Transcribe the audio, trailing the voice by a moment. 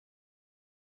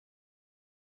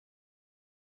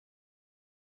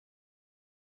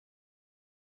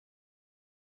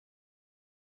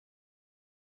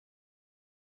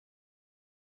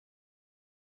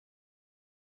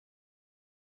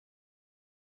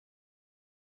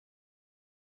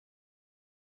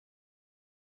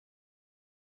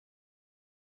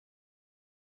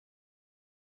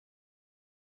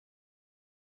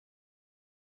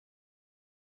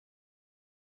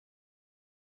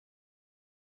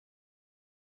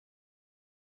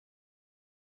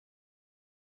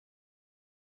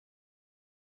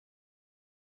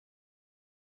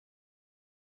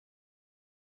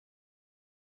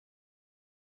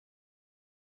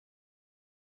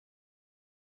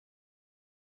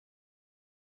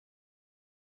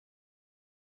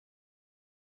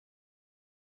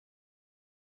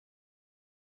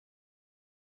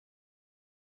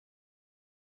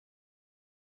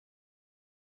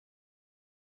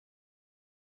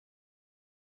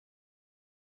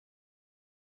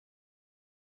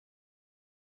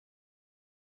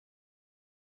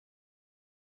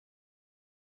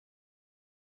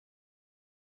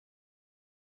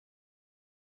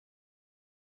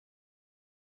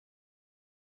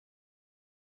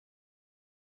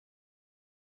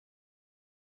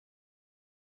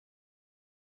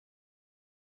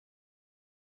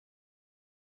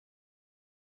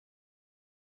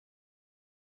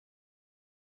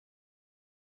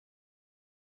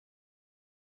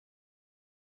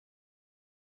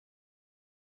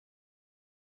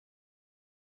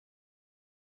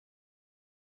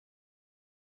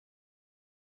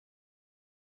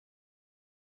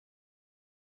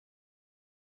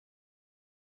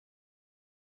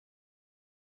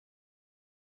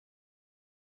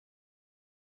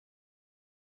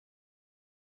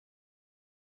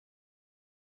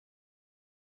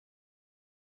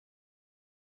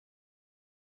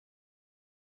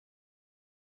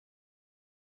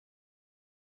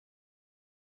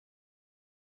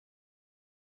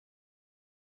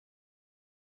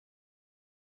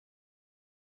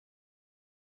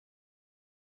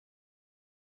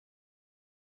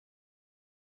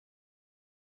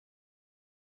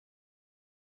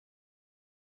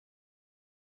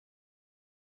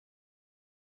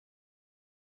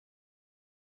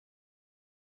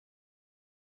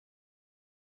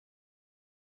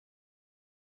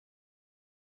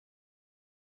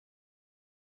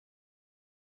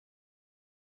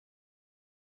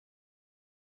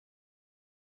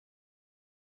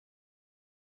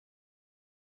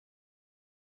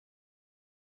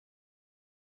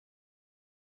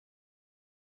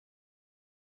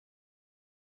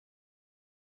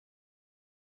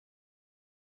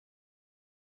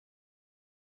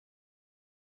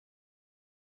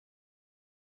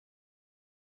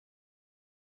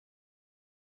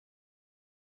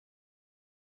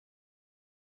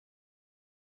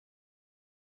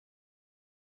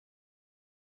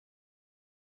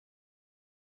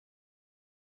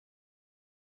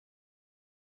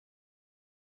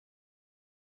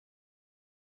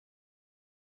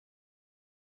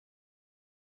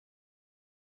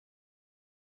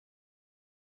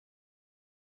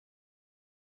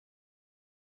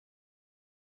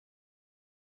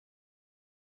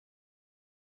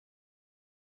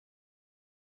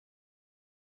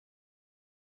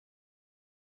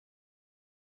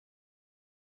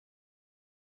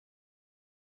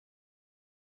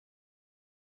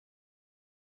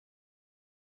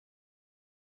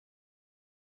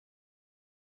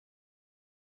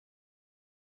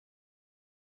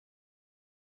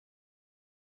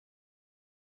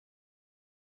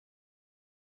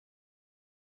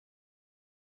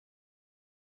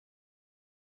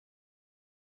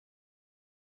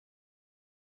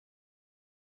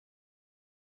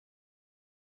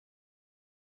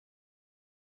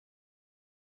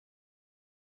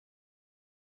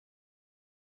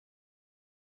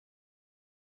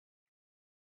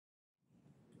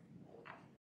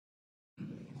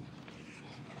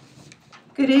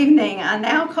Good evening. I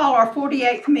now call our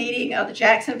 48th meeting of the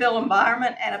Jacksonville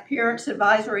Environment and Appearance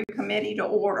Advisory Committee to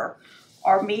order.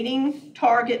 Our meeting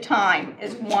target time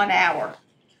is 1 hour.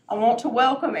 I want to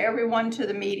welcome everyone to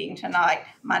the meeting tonight.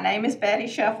 My name is Betty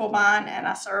Scheffelbein and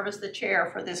I serve as the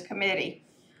chair for this committee.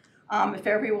 If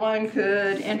everyone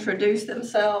could introduce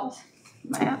themselves.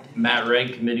 Matt Ray,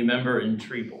 committee member and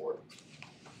tree board.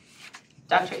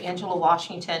 Dr. Angela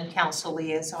Washington, council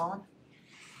liaison.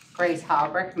 Grace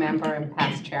Halbrecht, member and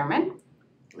past chairman.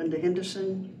 Linda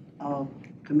Henderson,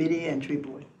 committee and tree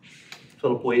board.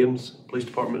 Philip Williams, police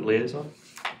department liaison.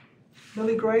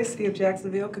 Millie Gray, City of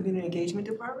Jacksonville, Community Engagement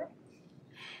Department.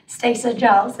 Stacey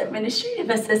Giles, Administrative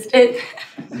Assistant.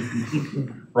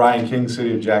 Ryan King,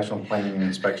 City of Jacksonville, Planning and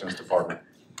Inspections Department.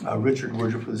 Richard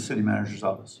Woodruff for the City Manager's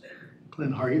Office.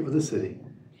 Clint Hargett with the city.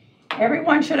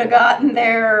 Everyone should have gotten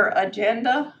their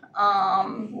agenda.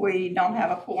 We don't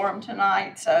have a quorum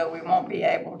tonight, so we won't be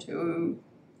able to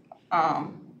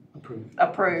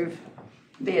approve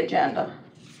the agenda.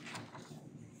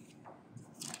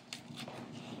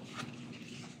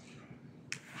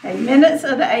 Okay, minutes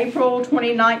of the April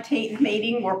 2019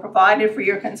 meeting were provided for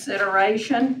your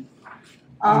consideration.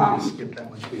 Skip that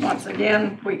one too. Once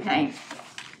again, we can't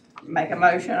make a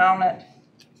motion on it.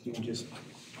 You can just.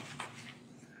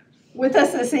 With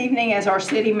us this evening is our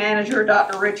city manager,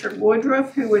 Dr. Richard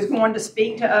Woodruff, who is going to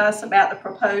speak to us about the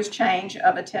proposed change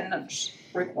of attendance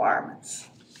requirements.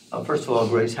 First of all,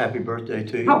 Grace, happy birthday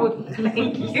to you. Oh,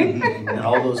 thank you. And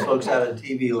all those folks out of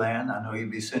TV land, I know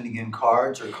you'll be sending in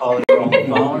cards or calling her on the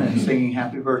phone and singing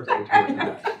happy birthday to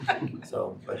her.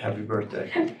 So, but happy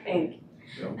birthday. Thank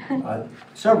you. So,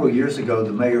 several years ago,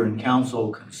 the mayor and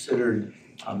council considered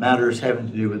matters having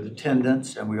to do with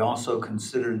attendance, and we also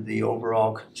considered the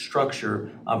overall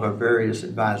structure of our various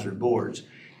advisory boards.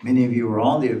 Many of you were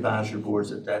on the advisory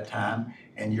boards at that time,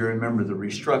 and you remember the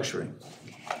restructuring.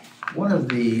 One of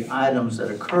the items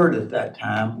that occurred at that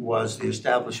time was the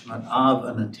establishment of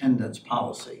an attendance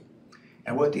policy.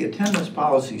 And what the attendance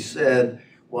policy said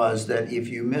was that if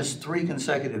you missed 3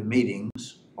 consecutive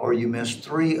meetings, or you missed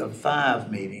 3 of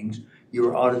 5 meetings, you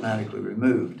were automatically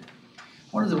removed.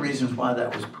 One of the reasons why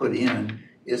that was put in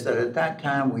is that at that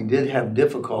time we did have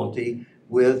difficulty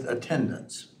with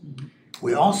attendance.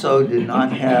 We also did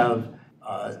not have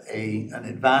an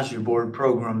advisory board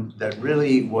program that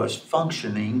really was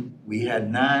functioning. We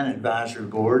had 9 advisory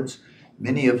boards,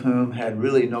 many of whom had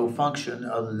really no function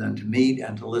other than to meet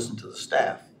and to listen to the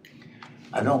staff.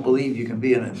 I don't believe you can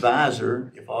be an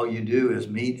advisor if all you do is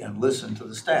meet and listen to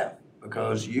the staff,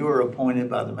 because you are appointed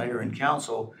by the mayor and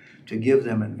council to give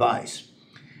them advice.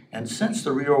 And since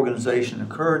the reorganization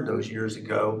occurred those years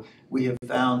ago, we have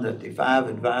found that the 5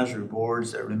 advisory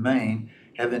boards that remain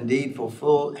have indeed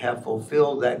fulfilled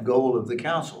that goal of the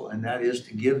council, and that is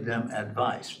to give them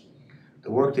advice.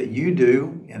 The work that you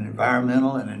do in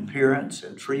environmental and appearance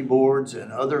and tree boards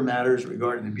and other matters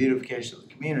regarding the beautification of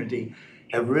the community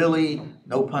have really,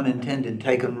 no pun intended,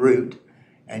 taken root.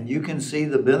 And you can see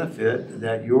the benefit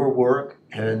that your work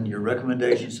and your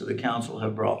recommendations to the council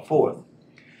have brought forth.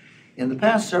 In the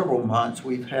past several months,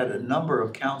 we've had a number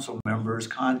of council members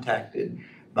contacted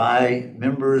by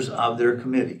members of their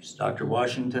committees, Dr.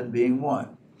 Washington being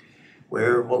one,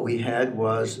 where what we had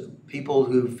was people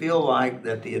who feel like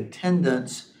that the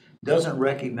attendance doesn't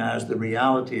recognize the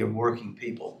reality of working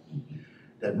people,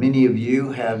 that many of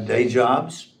you have day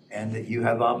jobs and that you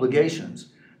have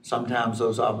obligations. Sometimes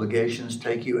those obligations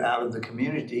take you out of the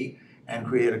community and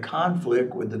create a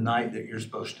conflict with the night that you're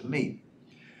supposed to meet.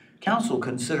 Council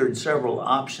considered several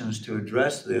options to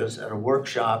address this at a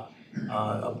workshop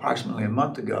approximately a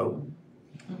month ago.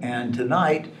 And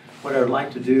tonight, what I'd like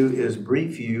to do is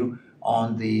brief you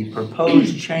on the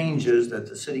proposed changes that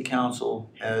the City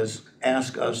Council has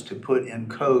asked us to put in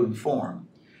code form.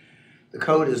 The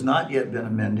code has not yet been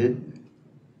amended.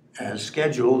 As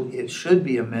scheduled, it should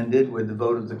be amended with the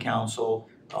vote of the council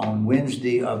on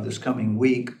Wednesday of this coming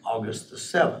week, August the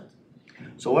 7th.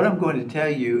 So what I'm going to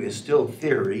tell you is still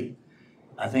theory.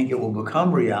 I think it will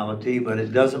become reality, but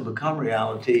it doesn't become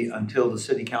reality until the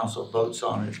City Council votes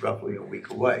on it roughly a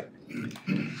week away.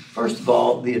 First of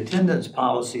all, the attendance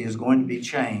policy is going to be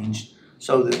changed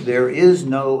so that there is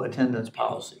no attendance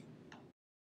policy.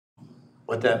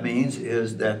 What that means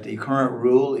is that the current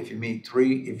rule, if you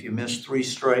miss 3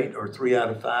 straight or 3 out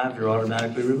of 5, you're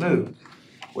automatically removed.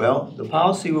 Well, the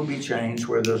policy will be changed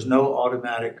where there's no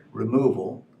automatic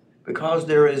removal because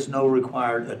there is no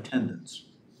required attendance.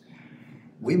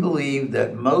 We believe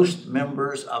that most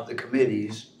members of the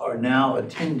committees are now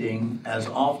attending as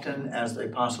often as they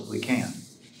possibly can.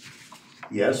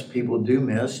 Yes, people do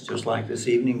miss, just like this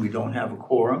evening we don't have a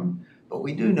quorum, But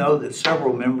we do know that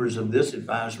several members of this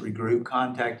advisory group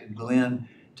contacted Glenn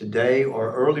today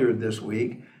or earlier this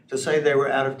week to say they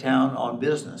were out of town on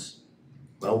business.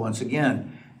 Well, once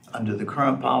again, under the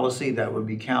current policy, that would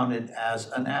be counted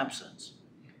as an absence.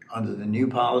 Under the new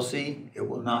policy, it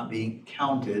will not be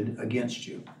counted against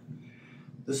you.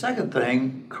 The second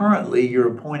thing, currently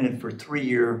you're appointed for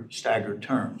 3-year staggered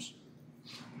terms.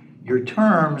 Your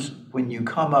terms, when you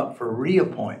come up for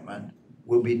reappointment,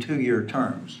 will be 2-year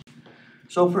terms.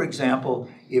 So for example,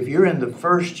 if you're in the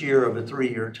first year of a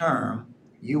 3-year term,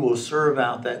 you will serve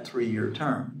out that 3-year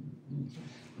term.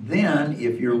 Then,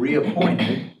 if you're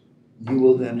reappointed, you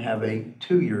will then have a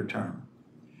 2-year term.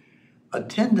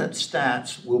 Attendance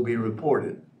stats will be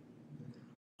reported.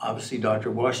 Obviously, Dr.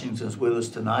 Washington's with us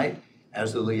tonight.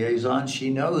 As the liaison, she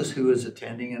knows who is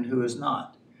attending and who is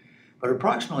not. But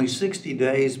approximately 60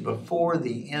 days before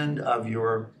the end of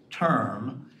your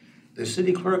term, the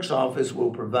city clerk's office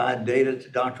will provide data to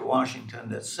Dr. Washington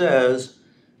that says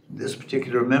this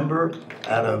particular member,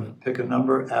 pick a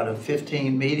number, out of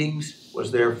 15 meetings,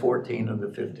 was there 14 of the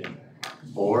 15.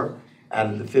 Or out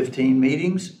of the 15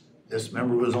 meetings, this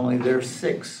member was only there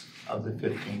 6 of the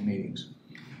 15 meetings.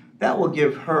 That will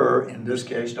give her, in this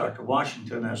case, Dr.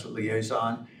 Washington as a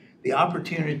liaison, the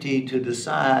opportunity to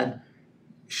decide,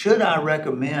 should I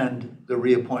recommend the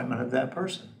reappointment of that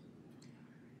person?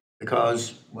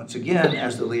 Because, once again,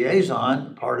 as the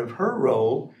liaison, part of her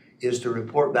role is to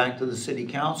report back to the city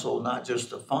council, not just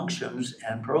the functions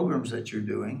and programs that you're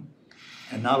doing,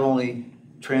 and not only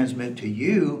transmit to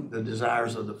you the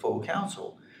desires of the full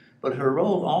council, but her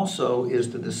role also is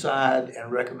to decide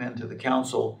and recommend to the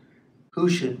council who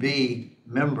should be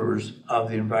members of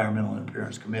the Environmental and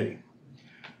Appearance Committee.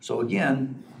 So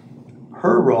again,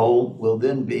 her role will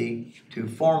then be to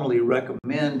formally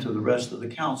recommend to the rest of the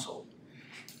council.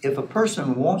 If a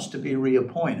person wants to be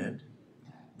reappointed,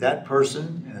 that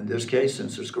person, and in this case,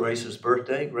 since it's Grace's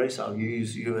birthday, Grace, I'll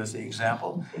use you as the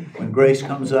example. When Grace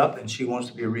comes up and she wants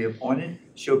to be reappointed,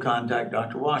 she'll contact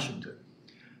Dr. Washington.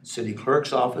 City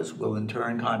Clerk's office will in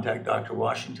turn contact Dr.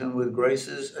 Washington with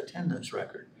Grace's attendance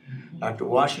record. Dr.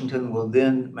 Washington will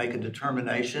then make a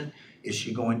determination, is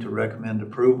she going to recommend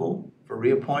approval for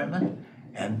reappointment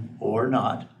and or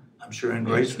not? I'm sure in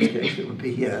Grace's case it would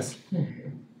be yes.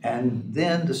 And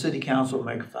then the city council will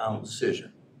make a final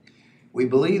decision. We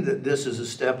believe that this is a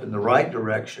step in the right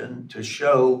direction to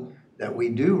show that we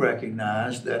do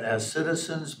recognize that as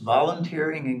citizens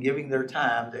volunteering and giving their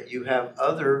time, that you have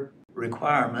other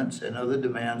requirements and other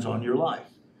demands on your life.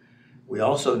 We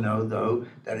also know, though,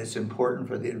 that it's important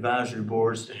for the advisory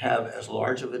boards to have as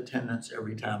large of attendance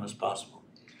every time as possible.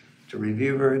 To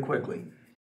review very quickly,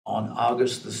 on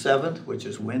August the 7th, which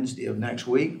is Wednesday of next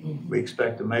week, we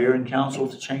expect the mayor and council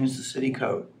to change the city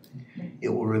code. It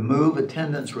will remove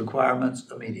attendance requirements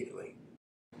immediately.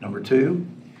 Number 2,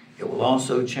 it will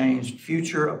also change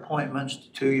future appointments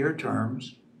to 2-year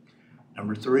terms.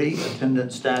 Number 3,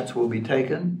 attendance stats will be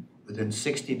taken within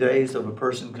 60 days of a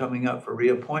person coming up for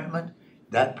reappointment.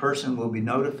 That person will be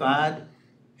notified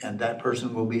and that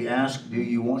person will be asked, do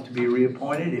you want to be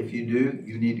reappointed? If you do,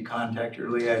 you need to contact your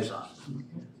liaison.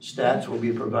 Stats will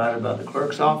be provided by the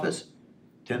clerk's office,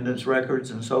 attendance records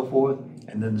and so forth,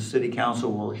 and then the city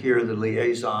council will hear the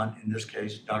liaison, in this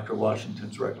case, Dr.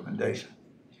 Washington's recommendation.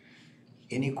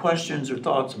 Any questions or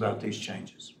thoughts about these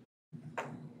changes?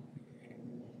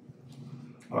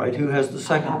 All right, who has the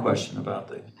second question about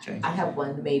the changes? I have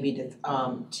one maybe to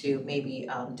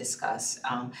discuss.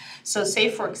 So say,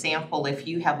 for example, if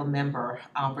you have a member,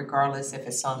 regardless if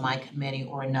it's on my committee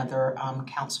or another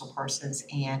council person's,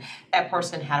 and that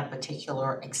person had a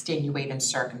particular extenuating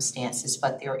circumstances,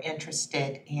 but they're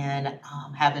interested in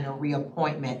having a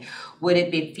reappointment, would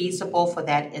it be feasible for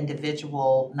that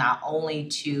individual not only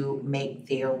to make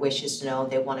their wishes known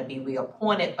they want to be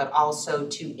reappointed, but also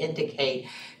to indicate,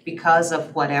 because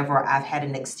of whatever, I've had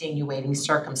an extenuating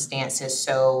circumstances,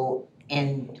 so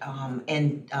in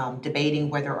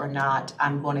debating whether or not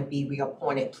I'm going to be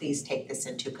reappointed, please take this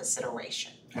into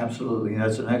consideration. Absolutely,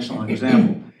 that's an excellent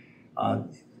example.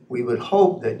 We would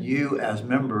hope that you as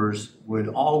members would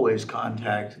always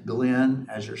contact Glenn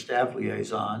as your staff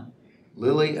liaison,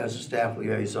 Lily as a staff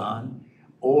liaison,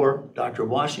 or Dr.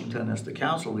 Washington as the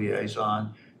council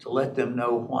liaison to let them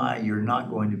know why you're not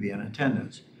going to be in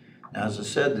attendance. Now, as I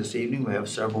said this evening, we have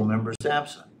several members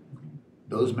absent.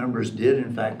 Those members did,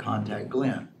 in fact, contact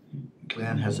Glenn.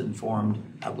 Glenn has informed,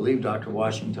 I believe, Dr.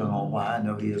 Washington on why. I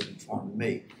know he has informed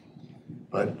me.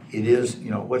 But it is,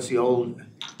 what's the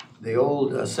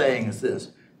old saying is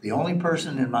this: the only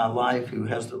person in my life who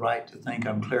has the right to think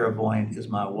I'm clairvoyant is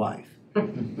my wife.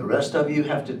 The rest of you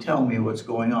have to tell me what's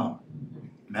going on.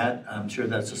 Matt, I'm sure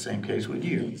that's the same case with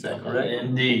you, is that correct?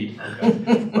 Indeed.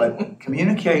 Okay. But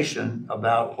communication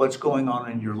about what's going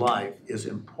on in your life is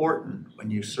important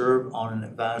when you serve on an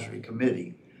advisory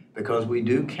committee, because we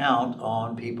do count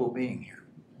on people being here.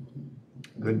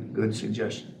 Good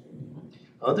suggestion.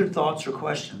 Other thoughts or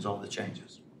questions on the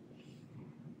changes?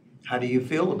 How do you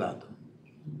feel about them?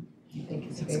 I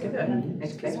think it's good.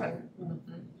 It's good.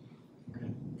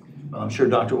 Well, I'm sure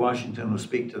Dr. Washington will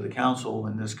speak to the council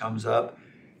when this comes up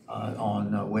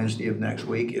on Wednesday of next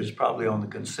week. It's probably on the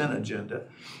consent agenda,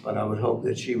 but I would hope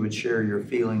that she would share your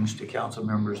feelings to council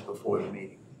members before the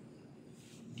meeting.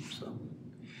 So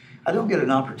I don't get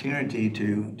an opportunity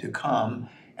to come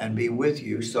and be with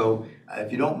you, so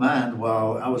if you don't mind,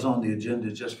 while I was on the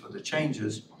agenda just for the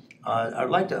changes, I'd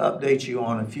like to update you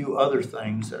on a few other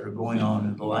things that are going on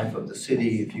in the life of the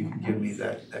city, if you can give me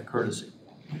that courtesy.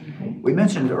 We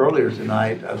mentioned earlier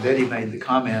tonight, Betty made the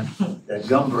comment that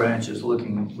Gum Branch is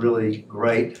looking really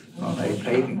great from a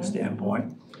paving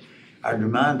standpoint. I'd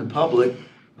remind the public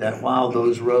that while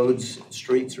those roads and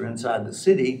streets are inside the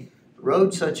city,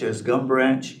 roads such as Gum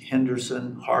Branch,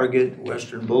 Henderson, Hargett,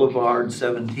 Western Boulevard,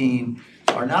 17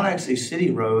 are not actually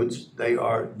city roads, they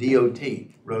are DOT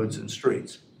roads and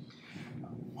streets.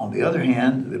 On the other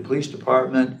hand, the police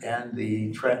department and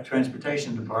the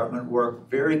transportation department work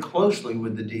very closely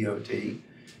with the DOT,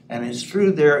 and it's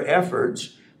through their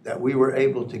efforts that we were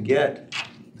able to get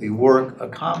the work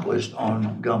accomplished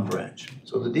on Gum Branch.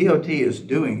 So the DOT is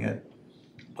doing it,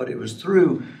 but it was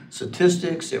through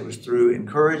statistics, it was through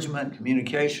encouragement,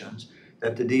 communications,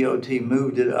 that the DOT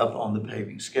moved it up on the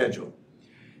paving schedule.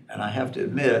 And I have to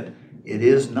admit, it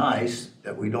is nice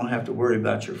that we don't have to worry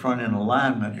about your front end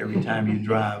alignment every time you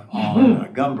drive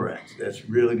on Gum Branch. That's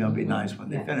really going to be nice when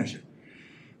they finish it.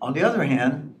 On the other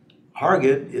hand,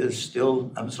 Hargett is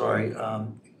still,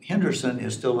 Henderson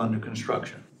is still under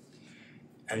construction.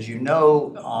 As you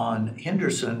know, on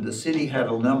Henderson, the city had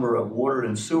a number of water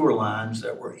and sewer lines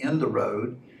that were in the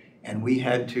road, and we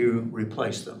had to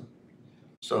replace them.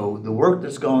 So the work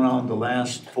that's gone on the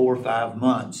last 4 or 5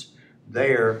 months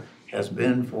there has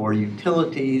been for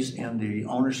utilities in the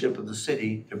ownership of the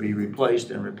city to be replaced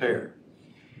and repaired.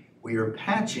 We are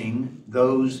patching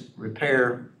those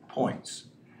repair points.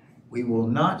 We will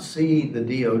not see the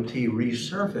DOT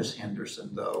resurface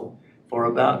Henderson, though, for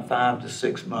about 5 to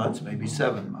 6 months, maybe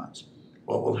 7 months.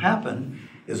 What will happen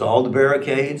is all the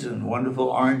barricades and wonderful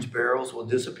orange barrels will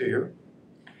disappear.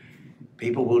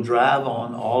 People will drive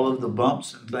on all of the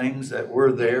bumps and things that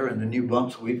were there and the new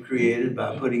bumps we've created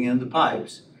by putting in the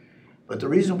pipes. But the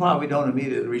reason why we don't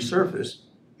immediately resurface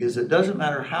is it doesn't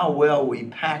matter how well we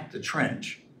pack the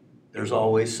trench, there's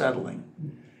always settling.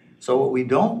 So what we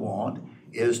don't want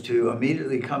is to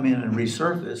immediately come in and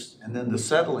resurface and then the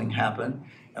settling happen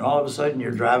and all of a sudden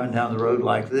you're driving down the road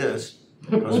like this,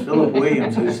 because Philip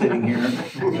Williams, who's sitting here,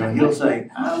 he'll say,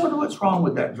 I wonder what's wrong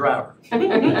with that driver.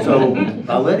 So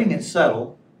by letting it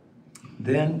settle,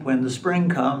 then when the spring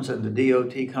comes and the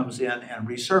DOT comes in and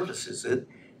resurfaces it,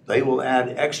 they will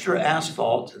add extra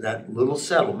asphalt to that little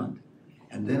settlement,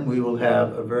 and then we will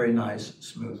have a very nice,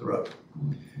 smooth road.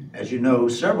 As you know,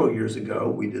 several years ago,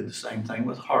 we did the same thing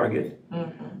with Hargett.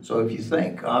 So if you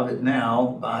think of it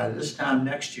now, by this time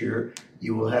next year,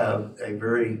 you will have a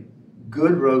very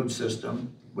good road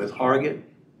system with Hargett,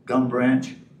 Gum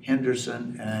Branch,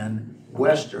 Henderson, and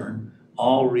Western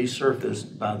all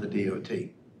resurfaced by the DOT.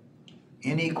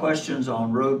 Any questions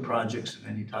on road projects of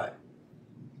any type?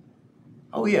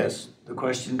 Oh yes, the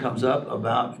question comes up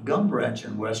about Gum Branch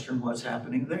and Western, what's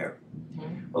happening there?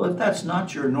 Well, if that's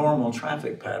not your normal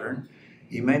traffic pattern,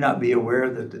 you may not be aware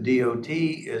that the DOT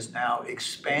is now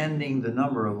expanding the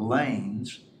number of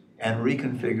lanes and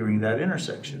reconfiguring that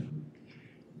intersection.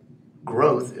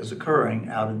 Growth is occurring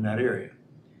out in that area.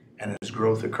 And as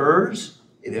growth occurs,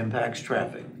 it impacts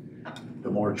traffic.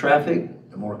 The more traffic,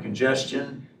 the more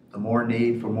congestion, the more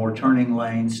need for more turning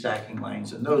lanes, stacking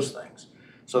lanes, and those things.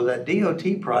 So that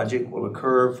DOT project will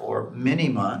occur for many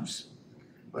months,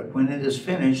 but when it is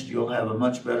finished, you'll have a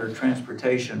much better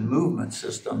transportation movement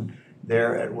system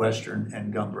there at Western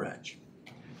and Gum Branch.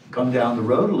 Come down the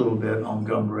road a little bit on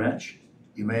Gum Branch,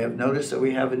 you may have noticed that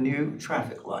we have a new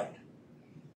traffic light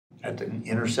at the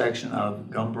intersection of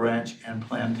Gum Branch and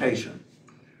Plantation.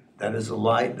 That is a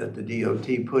light that the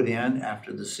DOT put in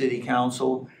after the City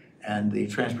Council and the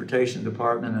Transportation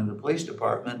Department and the Police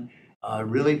Department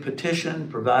really petitioned,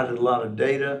 provided a lot of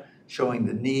data showing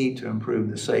the need to improve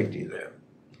the safety there.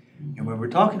 And when we're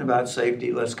talking about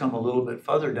safety, let's come a little bit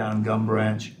further down Gum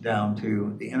Branch, down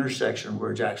to the intersection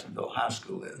where Jacksonville High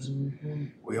School is.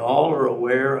 We all are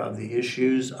aware of the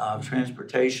issues of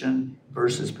transportation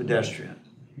versus pedestrian.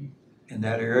 in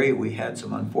that area. We had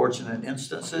some unfortunate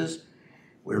instances.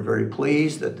 We're very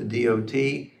pleased that the DOT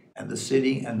and the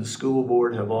city and the school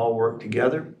board have all worked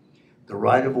together. The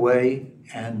right-of-way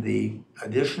and the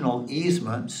additional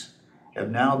easements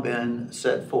have now been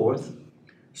set forth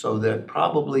so that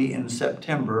probably in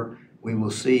September, we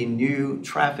will see new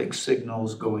traffic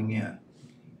signals going in.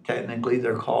 Technically,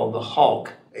 they're called the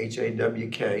HAWK,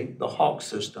 H-A-W-K, the HAWK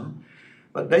system.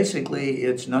 But basically,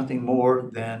 it's nothing more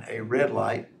than a red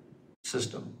light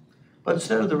system. But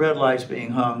instead of the red lights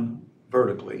being hung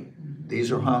vertically,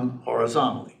 these are hung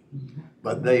horizontally.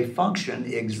 But they function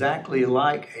exactly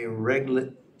like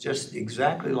just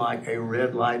exactly like a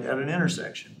red light at an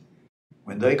intersection.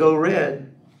 When they go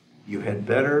red, you had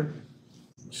better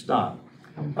stop.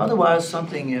 Otherwise,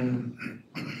 something in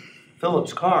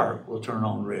Philip's car will turn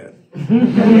on red.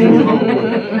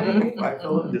 Right,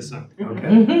 Philip? Yes, sir.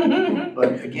 Okay.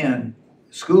 But again,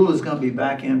 school is going to be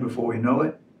back in before we know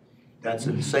it. That's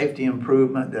a safety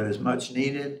improvement that is much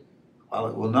needed. While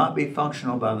it will not be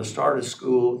functional by the start of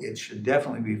school, it should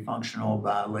definitely be functional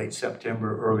by late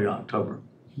September, early October.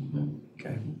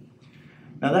 Okay.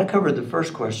 Now that covered the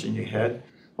first question you had.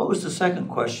 What was the second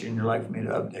question you'd like for me to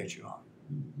update you on?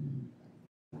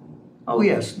 Oh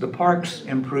yes, the parks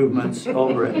improvements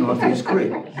over at Northeast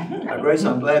Creek. Grace,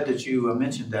 I'm glad that you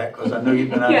mentioned that because I know you've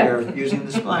been out there using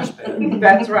the splash pad.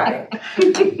 That's right.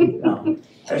 Now,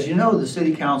 as you know, the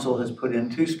city council has put in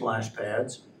 2 splash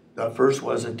pads. The first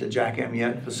was at the Jack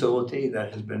Amiette facility.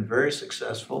 That has been very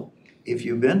successful. If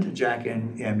you've been to Jack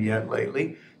Amiette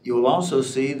lately, you will also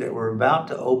see that we're about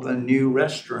to open new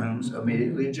restrooms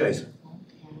immediately adjacent.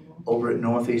 Over at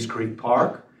Northeast Creek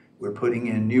Park, we're putting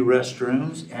in new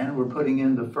restrooms and we're putting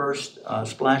in the first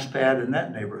splash pad in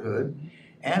that neighborhood.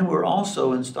 And we're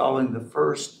also installing the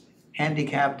first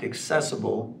handicapped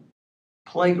accessible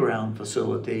playground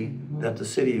facility that the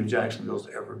city of Jacksonville's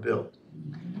ever built.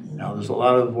 Now, there's a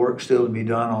lot of work still to be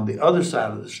done on the other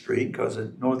side of the street because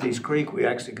at Northeast Creek, we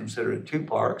actually consider it 2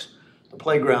 parks, the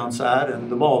playground side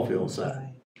and the ball field side.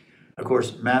 Of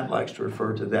course, Matt likes to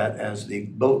refer to that as the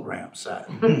boat ramp side,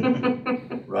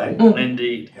 right?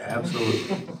 Indeed. Yeah,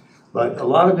 absolutely. But a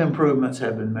lot of improvements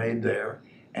have been made there.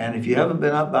 And if you haven't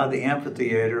been up by the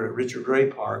amphitheater at Richard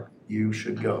Gray Park, you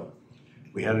should go.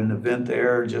 We had an event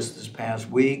there just this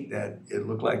past week that it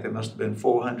looked like there must have been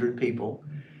 400 people.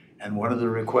 And one of the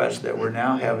requests that we're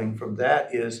now having from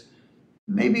that is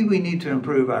maybe we need to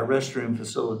improve our restroom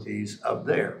facilities up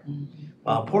there.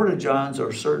 While porta-johns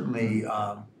are certainly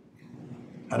a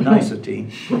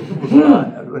nicety,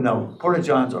 no,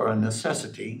 porta-johns are a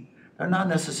necessity. They're not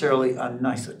necessarily a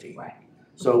nicety. Right.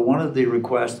 So one of the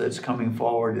requests that's coming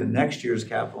forward in next year's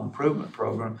capital improvement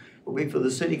program will be for the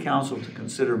city council to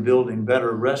consider building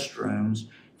better restrooms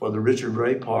for the Richard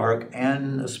Gray Park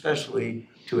and especially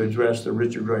to address the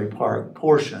Richard Gray Park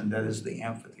portion that is the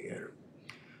amphitheater.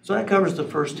 So that covers the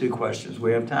first 2 questions.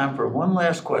 We have time for one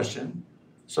last question.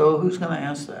 So who's going to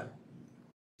ask that?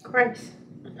 Grace.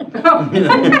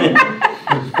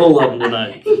 Full of them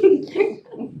tonight.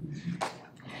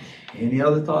 Any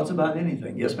other thoughts about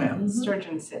anything? Yes, ma'am.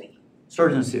 Sturgeon City.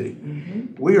 Sturgeon City.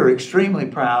 We are extremely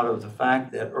proud of the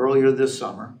fact that earlier this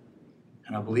summer,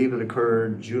 and I believe it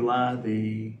occurred July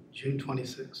the... June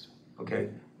 26th. Okay,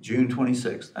 June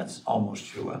 26th. That's almost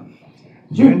July.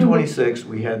 June 26th,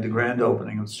 we had the grand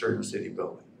opening of the Sturgeon City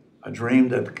building, a dream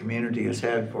that the community has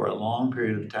had for a long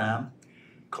period of time.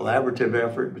 Collaborative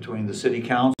effort between the city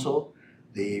council,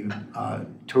 the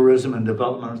Tourism and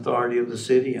Development Authority of the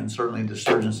city, and certainly the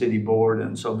Sturgeon City Board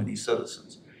and so many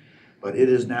citizens. But it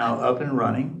is now up and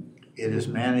running. It is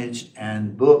managed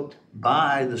and booked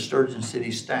by the Sturgeon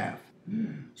City staff.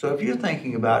 So if you're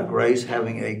thinking about, Grace,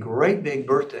 having a great big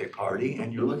birthday party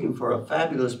and you're looking for a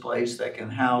fabulous place that can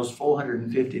house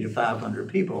 450 to 500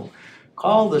 people,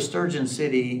 call the Sturgeon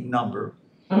City number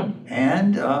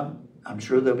and I'm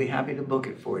sure they'll be happy to book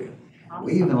it for you.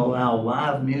 We even allow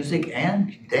live music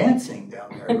and dancing down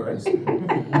there, Grace.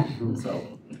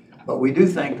 But we do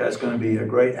think that's going to be a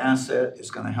great asset. It's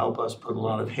going to help us put a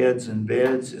lot of heads in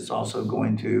beds. It's also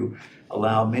going to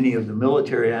allow many of the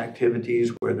military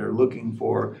activities where they're looking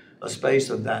for a space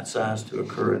of that size to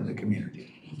occur in the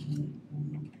community.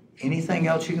 Anything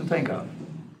else you can think of?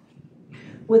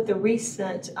 With the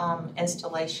recent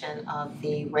installation of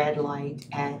the red light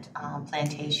at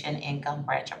Plantation and Gum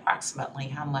Branch, approximately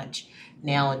how much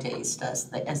nowadays does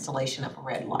the installation of a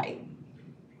red light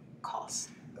cost?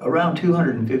 Around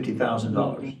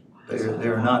 $250,000.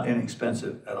 They're not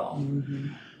inexpensive at all.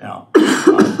 Now,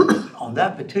 on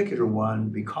that particular one,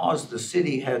 because the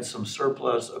city had some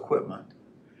surplus equipment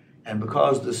and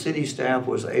because the city staff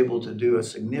was able to do a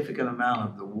significant amount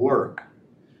of the work,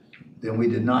 then we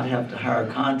did not have to hire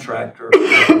a contractor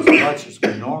as much as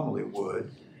we normally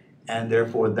would, and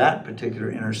therefore that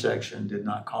particular intersection did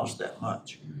not cost that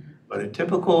much. But a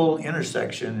typical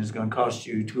intersection is going to cost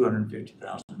you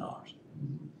 $250,000.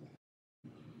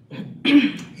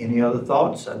 Any other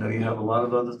thoughts? I know you have a lot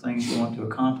of other things you want to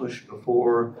accomplish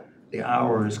before the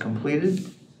hour is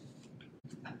completed.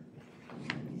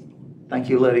 Thank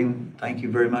you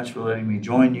very much for letting me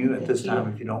join you. At this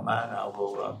time, if you don't mind, I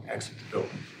will exit the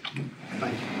building.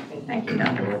 Thank you,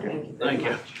 Dr. Woodruff. Thank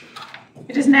you.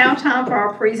 It is now time for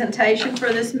our presentation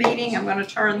for this meeting. I'm going to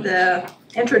turn the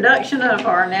introduction of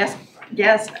our next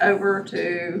guest over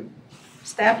to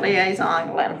Staff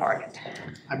Liaison Glenn Hargett.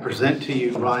 I present to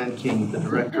you Ryan King, the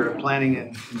Director of Planning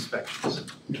and Inspections.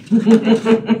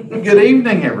 Good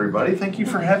evening, everybody. Thank you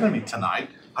for having me tonight.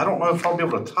 I don't know if I'll be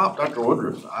able to top Dr.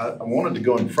 Woodruff. I wanted to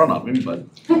go in front of him, but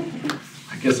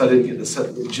I guess I didn't get to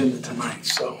set the agenda tonight.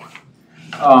 So,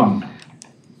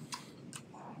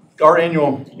 our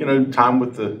annual, time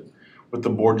with the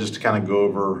board just to kind of go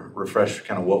over, refresh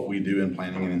kind of what we do in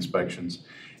planning and inspections,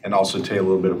 and also tell you a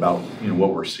little bit about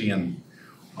what we're seeing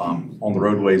on the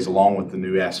roadways, along with the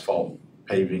new asphalt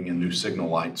paving and new signal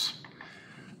lights.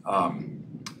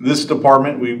 This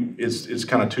department, it's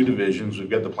kind of two divisions. We've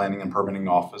got the planning and permitting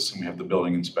office, and we have the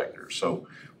building inspector. So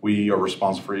we are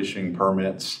responsible for issuing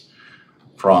permits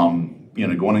from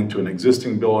going into an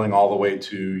existing building all the way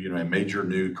to a major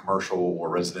new commercial or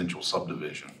residential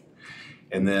subdivision.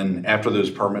 And then after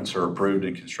those permits are approved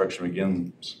and construction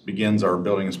begins, our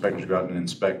building inspectors go out and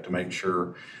inspect to make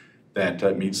sure that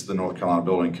it meets the North Carolina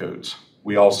building codes.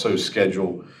 We also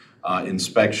schedule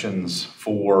inspections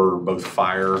for both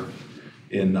fire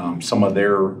in some of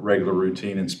their regular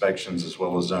routine inspections, as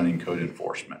well as zoning code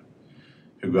enforcement,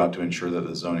 who go out to ensure that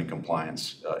the zoning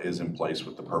compliance is in place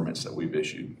with the permits that we've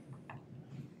issued.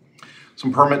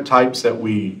 Some permit types that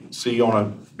we see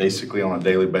basically on a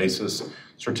daily basis: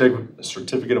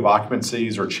 certificate of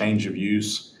occupancies or change of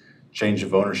use, change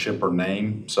of ownership or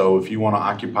name. So if you want to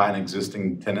occupy an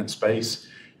existing tenant space,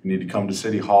 you need to come to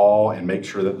City Hall and make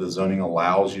sure that the zoning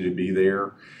allows you to be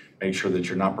there. Make sure that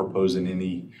you're not proposing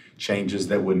any changes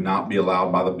that would not be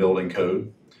allowed by the building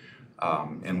code,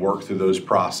 and work through those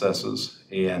processes.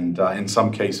 And in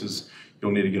some cases,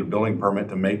 you'll need to get a building permit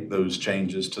to make those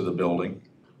changes to the building.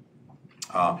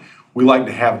 We like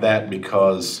to have that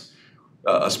because,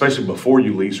 especially before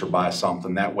you lease or buy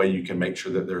something, that way you can make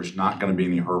sure that there's not going to be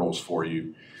any hurdles for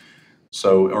you.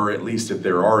 So, or at least if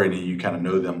there are any, you kind of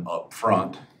know them up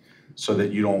front, so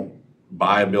that you don't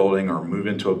buy a building or move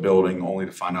into a building only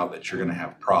to find out that you're going to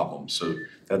have problems. So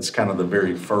that's kind of the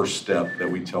very first step that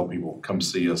we tell people: come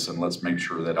see us and let's make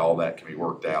sure that all that can be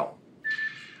worked out.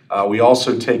 We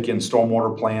also take in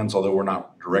stormwater plans, although we're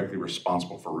not directly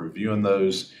responsible for reviewing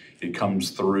those. It comes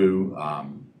through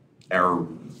our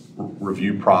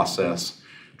review process.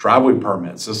 Driveway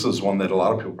permits. This is one that a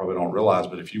lot of people probably don't realize,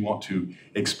 but if you want to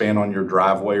expand on your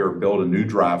driveway or build a new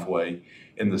driveway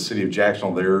in the city of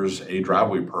Jacksonville, there's a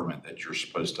driveway permit that you're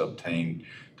supposed to obtain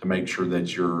to make sure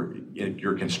that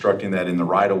you're constructing that in the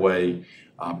right of way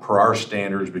per our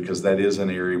standards, because that is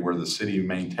an area where the city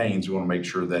maintains. We want to make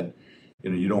sure that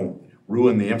you don't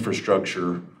ruin the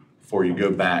infrastructure before you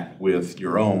go back with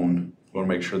your own. We want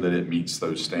to make sure that it meets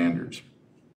those standards.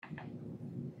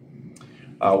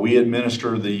 We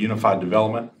administer the unified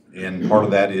development, and part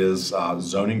of that is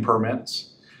zoning permits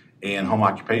and home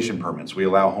occupation permits. We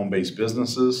allow home-based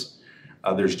businesses.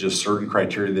 There's just certain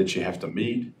criteria that you have to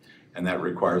meet, and that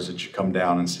requires that you come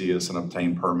down and see us and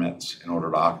obtain permits in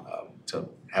order to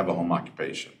have a home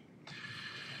occupation.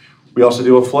 We also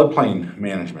deal with floodplain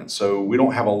management. So we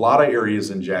don't have a lot of areas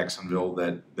in Jacksonville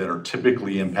that are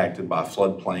typically impacted by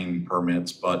floodplain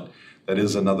permits, but that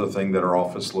is another thing that our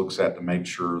office looks at to make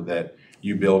sure that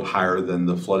you build higher than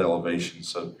the flood elevation.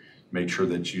 So make sure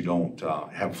that you don't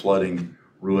have flooding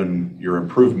ruin your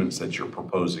improvements that you're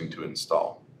proposing to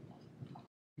install.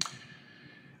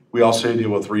 We also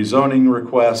deal with rezoning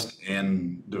requests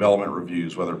and development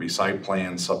reviews, whether it be site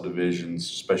plans, subdivisions,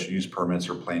 special use permits,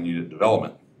 or plan unit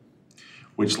development,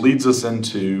 which leads us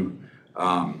into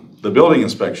the building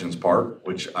inspections part,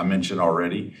 which I mentioned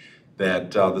already,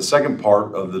 that the second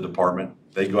part of the department,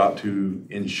 they go out to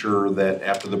ensure that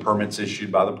after the permit's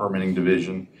issued by the permitting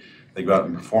division, they go out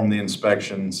and perform the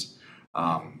inspections,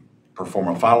 perform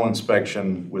a final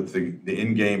inspection with the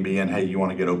end game being, hey, you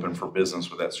want to get open for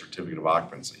business with that certificate of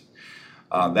occupancy.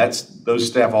 Those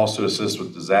staff also assist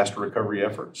with disaster recovery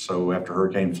efforts. So after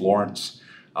Hurricane Florence,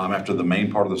 after the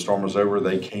main part of the storm was over,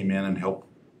 they came in and helped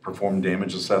perform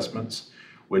damage assessments,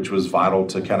 which was vital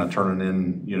to kind of turning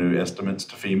in, estimates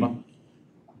to FEMA.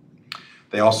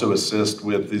 They also assist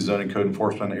with the zoning code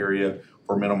enforcement area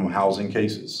for minimum housing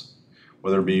cases,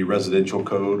 whether it be residential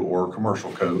code or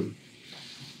commercial code.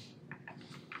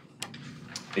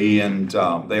 And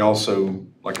they also,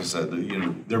 like I said,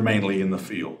 they're mainly in the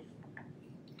field.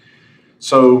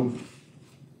 So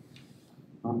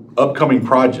upcoming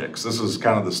projects, this is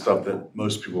kind of the stuff that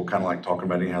most people kind of like talking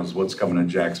about anyhow, is what's coming to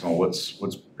Jacksonville, what's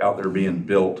out there being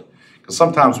built. Because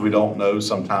sometimes we don't know,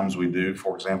 sometimes we do.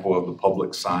 For example, the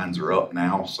public signs are up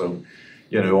now, so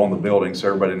on the building, so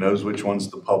everybody knows which one's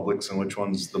the Publix and which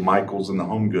one's the Michaels and the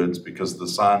Home Goods, because the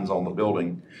signs on the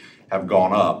building have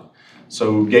gone up.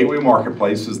 So Gateway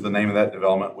Marketplace is the name of that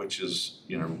development, which is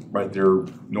right there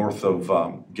north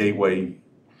of Gateway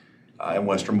and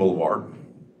Western Boulevard.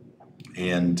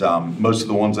 And most of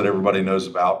the ones that everybody knows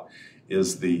about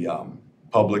is the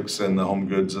Publix and the Home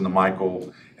Goods and the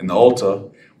Michael and the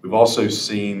Ulta. We've also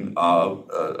seen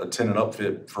a tenant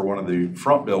upfit for one of the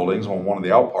front buildings on one of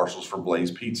the out parcels for Blaze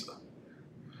Pizza.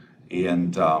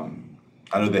 And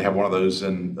I know they have one of those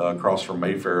across from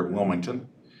Mayfair at Wilmington.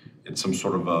 It's some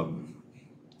sort of a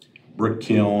brick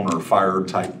kiln or fire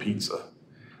type pizza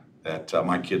that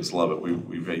my kids love it.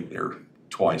 We've ate there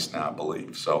twice now, I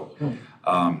believe. So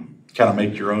kind of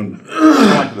make your own,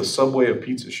 like the Subway of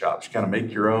pizza shops. You kind of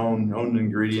make your own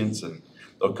ingredients and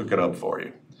they'll cook it up for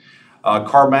you.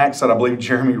 CarMax that I believe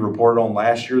Jeremy reported on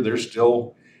last year, they're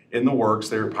still in the works.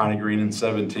 They're at Piney Green in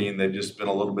 17. They've just been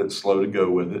a little bit slow to go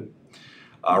with it.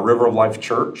 River of Life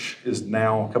Church is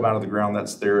now come out of the ground.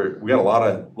 That's there. We got a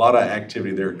lot of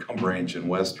activity there at Gum Branch and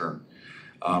Western.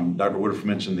 Dr. Woodruff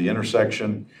mentioned the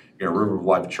intersection. River of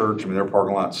Life Church. I mean, their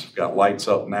parking lot's got lights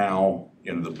up now.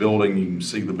 The building, you can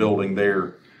see the building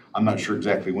there. I'm not sure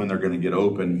exactly when they're going to get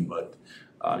open, but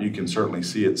you can certainly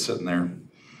see it sitting there.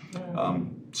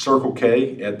 Circle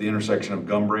K at the intersection of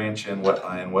Gum Branch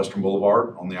and Western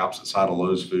Boulevard on the opposite side of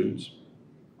Lowe's Foods.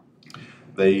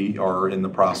 They are in the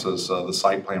process, the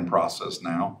site plan process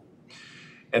now.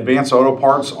 Advanced Auto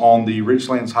Parts on the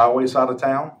Richlands Highway side of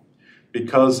town.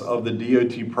 Because of the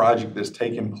DOT project that's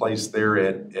taking place there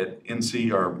at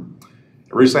NC or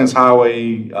Richlands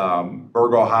Highway,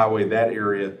 Burgaw Highway, that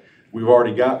area, we've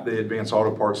already got the Advanced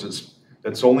Auto Parts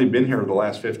that's only been here the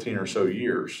last 15 or so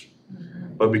years.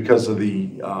 But because of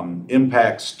the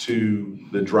impacts to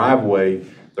the driveway,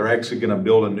 they're actually going to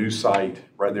build a new site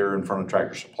right there in front of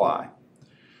Tractor Supply.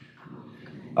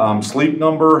 Sleep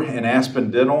Number and Aspen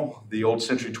Dental, the old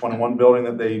Century 21 building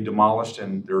that they demolished,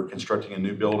 and they're constructing a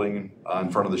new building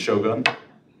in front of the Shogun.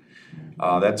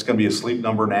 That's going to be a Sleep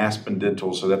Number and Aspen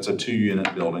Dental, so that's a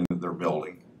 2-unit building that they're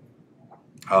building.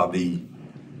 The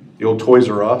old Toys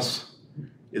R Us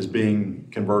is being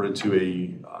converted to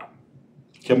a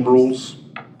Kimbrell's,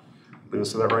 did I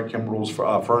say that right? Kimbrell's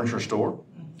furniture store.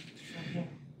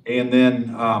 And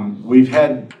then we've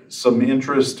had some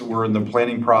interest. We're in the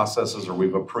planning processes, or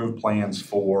we've approved plans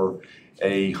for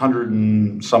a 100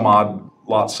 and some odd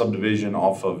lot subdivision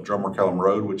off of Drummer Kellum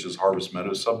Road, which is Harvest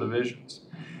Meadows subdivisions.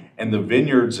 And the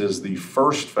Vineyards is the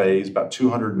first phase, about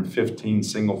 215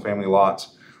 single family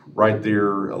lots right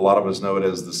there. A lot of us know it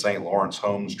as the St. Lawrence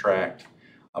Homes tract,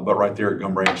 but right there at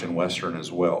Gum Branch and Western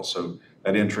as well. So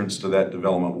that entrance to that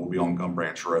development will be on Gum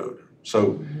Branch Road.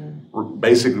 So we're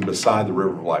basically beside the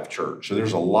River of Life Church. So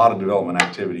there's a lot of development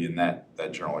activity in that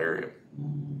general area.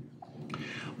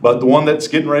 But the one that's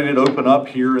getting ready to open up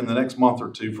here in the next month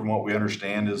or two, from what we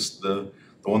understand, is the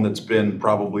one that's been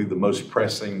probably the most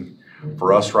pressing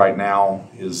for us right now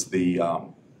is the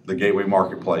Gateway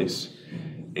Marketplace.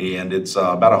 And it's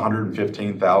about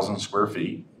 115,000 square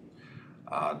feet.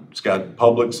 It's got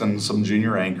Publix and some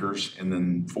junior anchors, and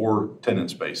then 4 tenant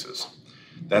spaces.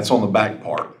 That's on the back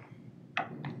part.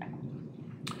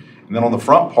 And then on the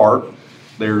front part,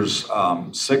 there's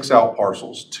 6 out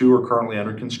parcels. 2 are currently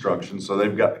under construction, so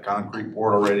they've got the concrete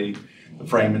poured already. The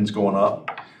framing's going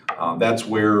up. That's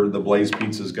where the Blaze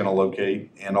Pizza is going to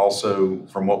locate. And also,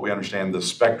 from what we understand, the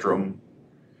Spectrum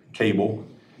cable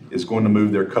is going to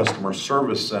move their customer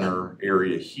service center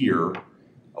area here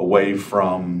away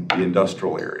from the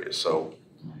industrial area. So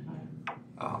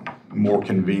more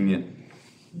convenient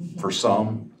for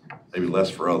some, maybe less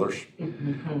for others.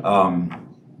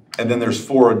 And then there's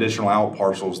 4 additional out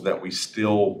parcels that we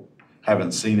still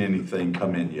haven't seen anything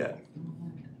come in yet.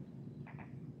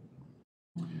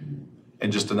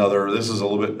 And just another, this is a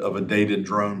little bit of a dated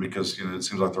drone because it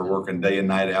seems like they're working day and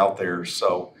night out there.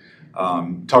 So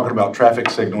talking about traffic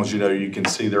signals, you can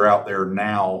see they're out there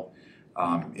now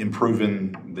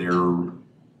improving their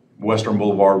Western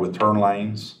Boulevard with turn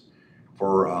lanes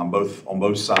for on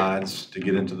both sides to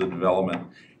get into the development.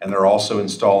 And they're also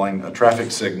installing a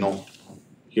traffic signal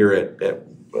here at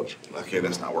Okay,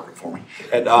 that's not working for me.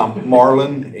 At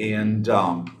Marlin and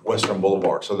Western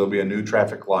Boulevard. So there'll be a new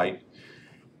traffic light,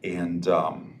 and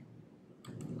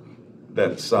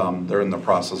that's they're in the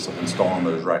process of installing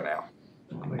those right now.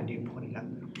 Where do you point it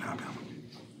out?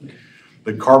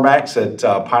 The Carbacks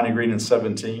at Piney Green and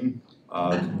 17.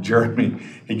 Jeremy,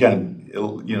 he kind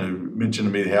of mentioned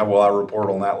to me, "Yeah, well, I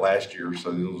reported on that last year,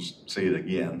 so you'll see it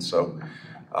again." So,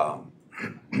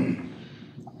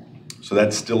 so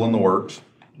that's still in the works.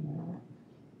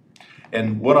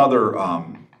 And one other,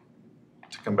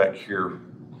 to come back here,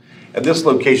 at this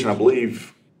location, I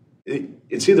believe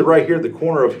it's either right here at the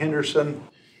corner of Henderson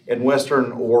and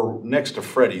Western, or next to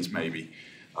Freddy's maybe.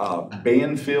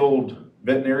 Banfield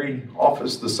Veterinary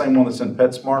Office, the same one that's in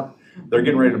PetSmart. They're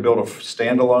getting ready to build a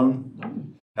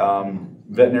standalone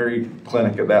veterinary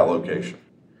clinic at that location.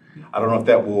 I don't know if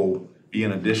that will be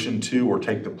in addition to or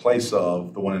take the place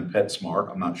of the one in PetSmart.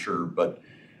 I'm not sure, but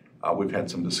we've had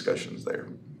some discussions there.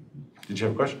 Did you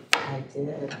have a question? I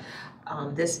did.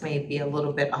 This may be a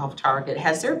little bit off target.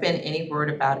 Has there been any word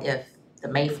about if the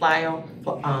Mayflower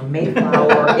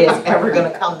is ever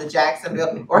going to come to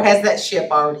Jacksonville, or has that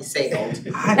ship already sailed?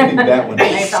 I think that one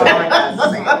is It's already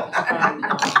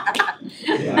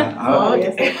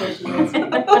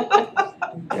sailed.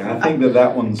 Yeah, I think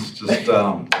that one's just,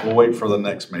 we'll wait for the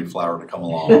next Mayflower to come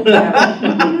along.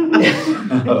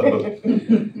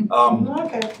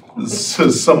 So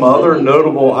some other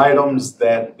notable items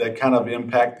that kind of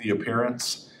impact the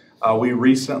appearance. We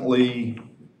recently,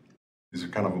 these are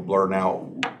kind of a blur now.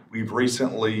 We're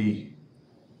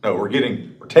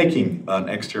taking an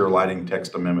exterior lighting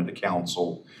text amendment to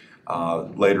council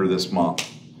later this month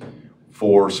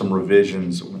for some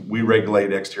revisions. We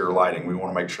regulate exterior lighting. We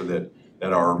want to make sure that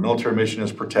our military mission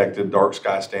is protected, dark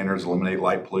sky standards, eliminate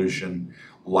light pollution,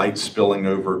 light spilling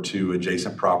over to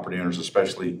adjacent property owners,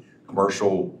 especially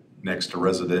commercial next to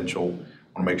residential. We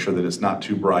want to make sure that it's not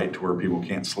too bright to where people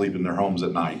can't sleep in their homes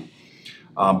at night.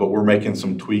 But we're making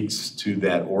some tweaks to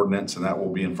that ordinance, and that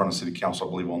will be in front of City Council, I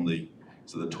believe, on the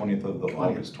 20th of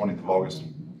August.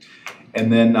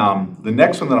 And then the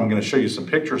next one that I'm going to show you some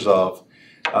pictures of,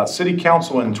 City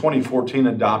Council in 2014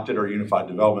 adopted our Unified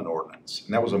Development Ordinance,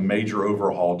 and that was a major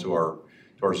overhaul to our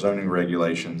zoning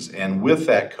regulations. And with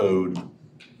that code,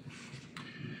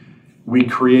 we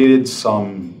created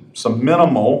some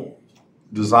minimal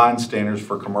design standards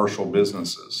for commercial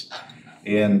businesses.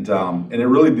 And it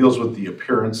really deals with the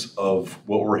appearance of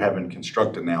what we're having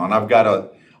constructed now. And I've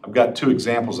got two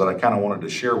examples that I kind of wanted to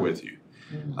share with you,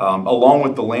 along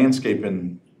with the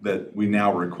landscaping that we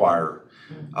now require,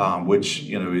 which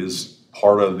is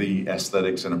part of the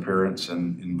aesthetics and appearance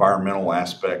and environmental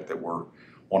aspect that we're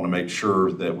wanting to make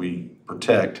sure that we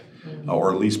protect,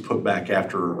 or at least put back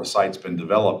after a site's been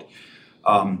developed.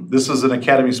 This is an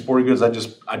Academy Sporting Goods.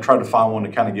 I tried to find one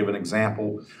to kind of give an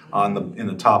example. In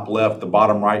the top left, the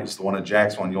bottom right is the one at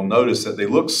Jacksonville. You'll notice that they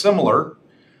look similar,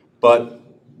 but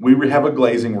we have a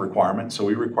glazing requirement, so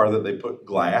we require that they put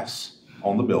glass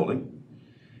on the building.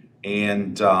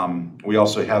 And we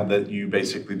also have that you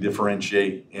basically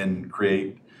differentiate and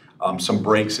create some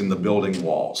breaks in the building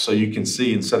wall. So you can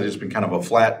see, instead of just being kind of a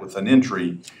flat with an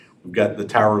entry, we've got the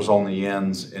towers on the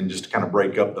ends, and just to kind of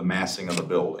break up the massing of the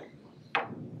building.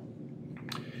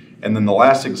 And then the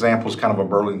last example is kind of the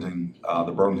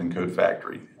Burlington Coat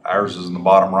Factory. Ours is in the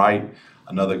bottom right,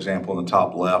 another example in the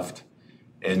top left.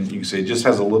 And you can see it just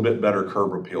has a little bit better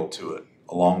curb appeal to it,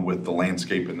 along with the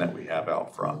landscaping that we have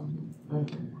out front.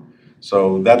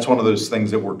 So that's one of those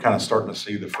things that we're kind of starting to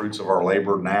see the fruits of our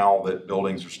labor now, that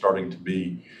buildings are starting to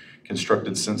be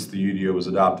constructed since the UDO was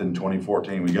adopted in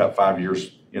 2014. We got 5 years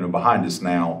behind us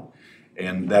now.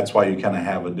 And that's why you kind of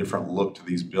have a different look to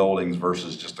these buildings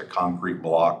versus just a concrete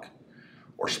block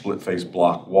or split face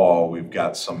block wall. We've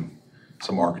got some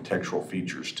architectural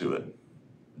features to it.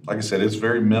 Like I said, it's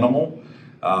very minimal.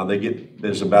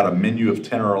 There's about a menu of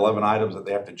 10 or 11 items that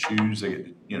they have to choose.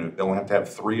 They only have to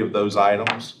have 3 of those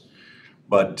items.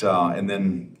 But and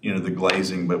then the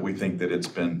glazing. But we think that it's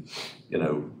been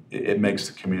it makes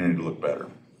the community look better.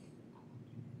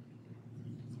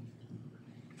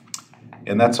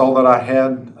 And that's all that I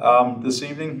had this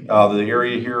evening. The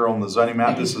area here on the zoning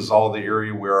map, this is all the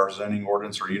area where our zoning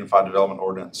ordinance or unified development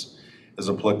ordinance is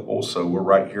applicable. So we're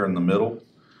right here in the middle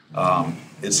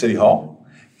at City Hall.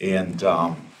 And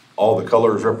all the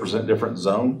colors represent different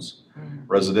zones: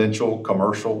 residential,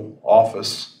 commercial,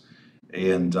 office.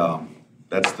 And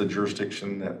that's the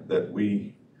jurisdiction that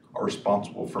we are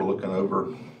responsible for looking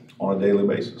over on a daily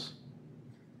basis.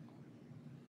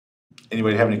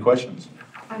 Anybody have any questions?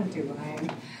 I do,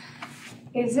 Ryan.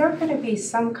 Is there going to be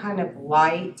some kind of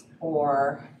light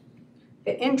or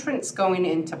the entrance going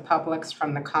into Publix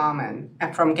from the Common,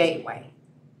 from Gateway,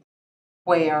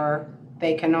 where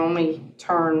they can only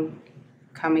turn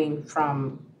coming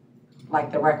from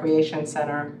like the recreation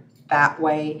center that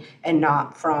way and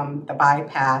not from the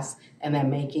bypass and then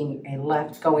making a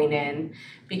left going in,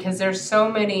 because there's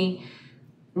so many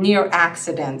near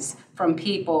accidents from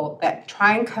people that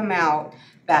try and come out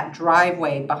that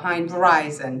driveway behind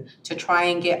Verizon to try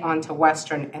and get onto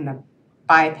Western and the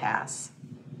bypass.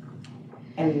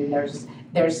 And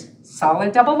there's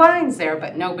solid double lines there,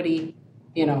 but nobody,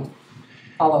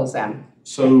 follows them.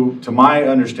 So to my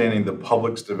understanding, the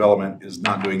Publix development is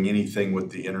not doing anything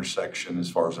with the intersection as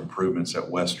far as improvements at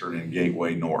Western and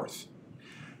Gateway North.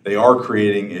 They are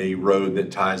creating a road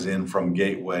that ties in from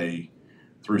Gateway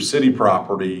through city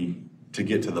property to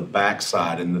get to the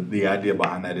backside, and the idea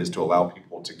behind that is to allow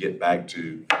people to get back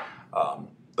to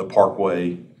the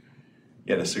Parkway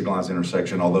at a signalized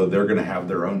intersection, although they're going to have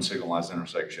their own signalized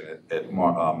intersection at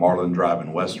Marlin Drive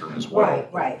and Western as well.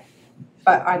 Right.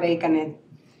 But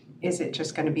is it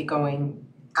just going to be going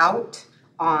out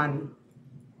on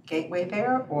Gateway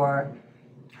there, or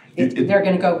they're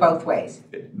going to go both ways?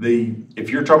 If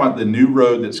you're talking about the new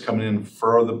road that's coming in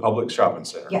for the Publix shopping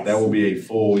center, Yes. that will be a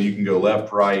full, you can go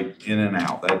left, right, in and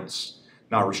out. That's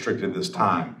not restricted this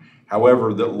time.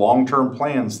 However, the long-term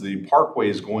plans, the Parkway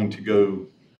is going to go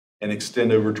and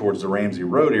extend over towards the Ramsey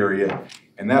Road area,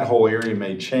 and that whole area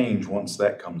may change once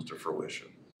that comes to fruition.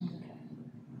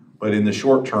 But in the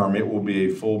short term, it will be a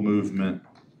full movement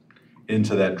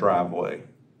into that driveway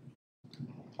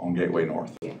on Gateway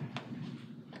North. Thank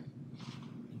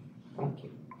you.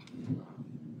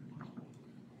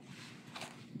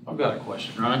 I've got a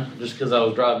question, Ryan, just because I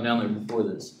was driving down there before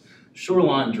this.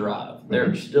 Shoreline Drive,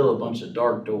 there's still a bunch of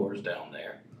dark doors down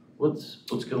there.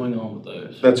 What's going on with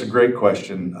those? That's a great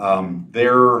question.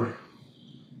 The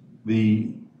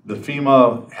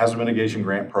FEMA Hazard Mitigation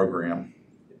Grant Program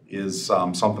is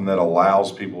something that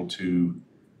allows people to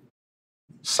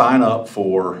sign up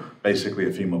for basically a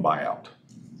FEMA buyout.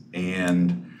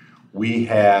 And we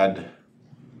had,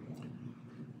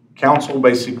 council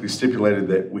basically stipulated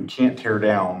that we can't tear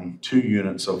down 2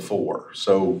 units of 4.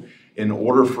 So in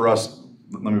order for us,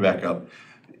 let me back up.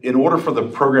 In order for the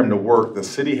program to work, the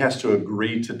city has to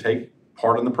agree to take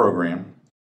part in the program.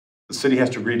 The city has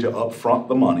to agree to upfront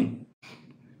the money.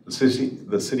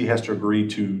 The city has to agree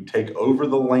to take over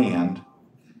the land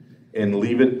and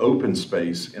leave it open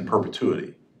space in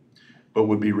perpetuity, but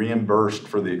would be reimbursed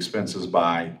for the expenses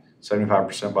by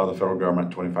 75% by the federal government,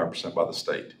 25% by the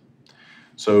state.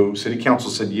 So city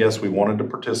council said, yes, we wanted to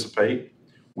participate.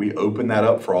 We opened that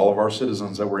up for all of our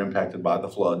citizens that were impacted by the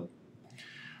flood.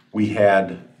 We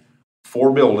had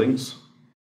 4 buildings.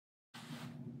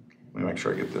 Let me make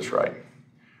sure I get this right.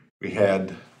 We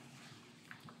had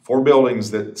 4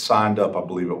 buildings that signed up, I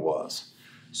believe it was.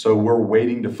 So we're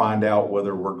waiting to find out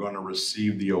whether we're going to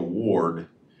receive the award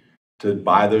to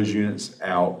buy those units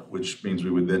out, which means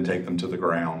we would then take them to the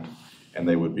ground and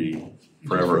they would be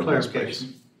forever open space.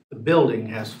 Clarification, the building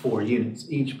has 4 units.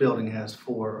 Each building has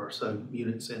 4 or so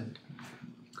units in it.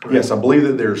 Correct? Yes, I believe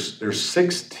that there's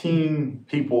 16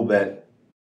 people 4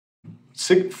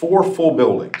 full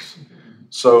buildings.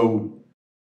 So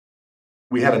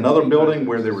we had another building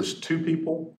where there was 2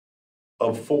 people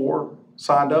of 4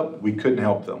 signed up. We couldn't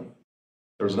help them.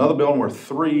 There was another building where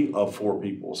 3 of 4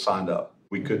 people signed up.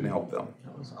 We couldn't help them.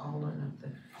 That was all or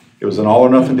nothing. It was an all or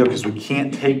nothing deal because we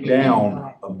can't take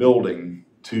down a building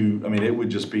it would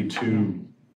just be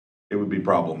it would be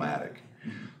problematic.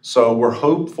 So we're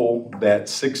hopeful that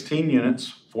 16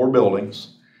 units, 4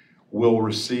 buildings, we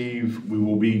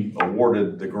will be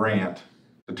awarded the grant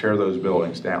to tear those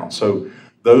buildings down. So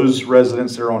those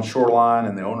residents there on Shoreline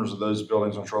and the owners of those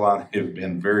buildings on Shoreline have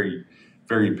been very,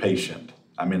 very patient.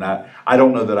 I mean, I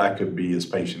don't know that I could be as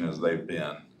patient as they've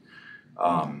been.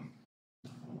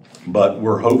 But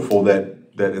we're hopeful that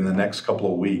in the next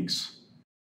couple of weeks,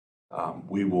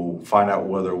 we will find out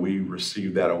whether we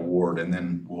receive that award, and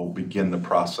then we'll begin the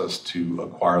process to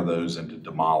acquire those and to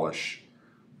demolish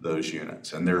those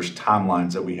units. And there's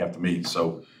timelines that we have to meet.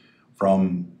 So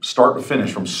from start to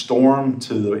finish, from storm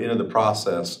to the end of the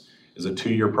process is a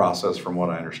 2-year process from what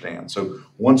I understand. So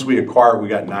once we acquire it, we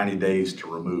got 90 days to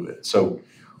remove it. So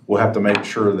we'll have to make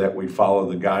sure that we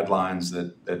follow the guidelines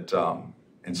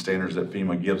and standards that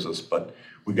FEMA gives us, but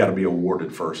we've got to be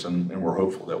awarded first, and we're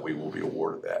hopeful that we will be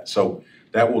awarded that. So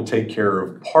that will take care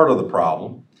of part of the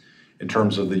problem in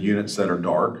terms of the units that are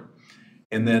dark.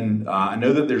 And then I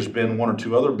know that there's been 1 or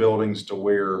 2 other buildings to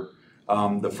where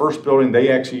the first building,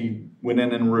 they actually went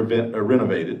in and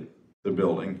renovated the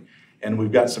building, and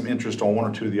we've got some interest on 1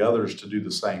 or 2 of the others to do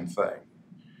the same thing.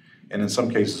 And in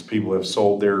some cases, people have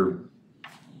sold their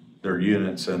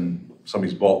units and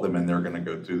somebody's bought them and they're gonna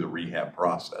go through the rehab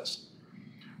process.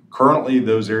 Currently,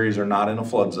 those areas are not in a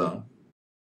flood zone,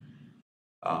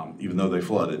 even though they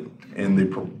flooded. In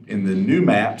the new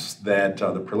maps that,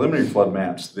 the preliminary flood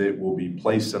maps, that will be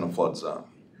placed in a flood zone.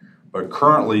 But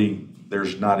currently,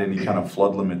 there's not any kind of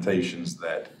flood limitations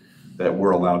that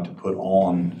we're allowed to put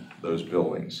on those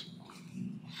buildings.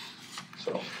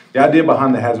 So the idea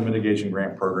behind the hazard mitigation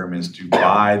grant program is to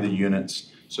buy the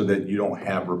units so that you don't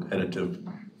have repetitive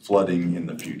flooding in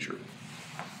the future.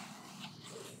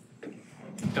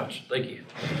 Gotcha, thank you.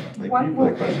 What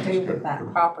will they do with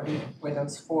that property where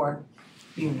those 4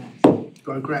 units?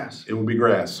 Grow grass. It will be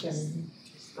grass. Just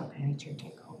let nature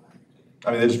take over.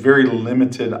 I mean, there's very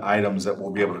limited items that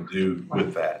we'll be able to do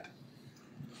with that.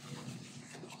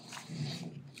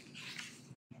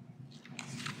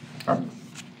 All right.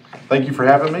 Thank you for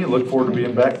having me. Look forward to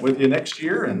being back with you next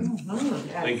year, and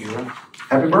Thank you, Ron.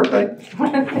 happy birthday.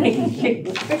 Thank you.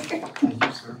 Thank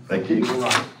you, sir. Thank you. You're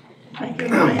right. Thank you,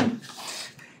 Ryan.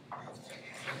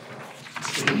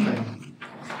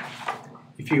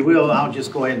 If you will, I'll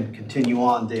just go ahead and continue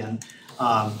on then.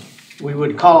 We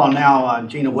would call on now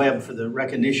Gina Webb for the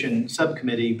recognition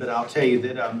subcommittee, but I'll tell you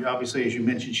that obviously, as you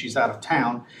mentioned, she's out of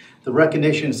town. The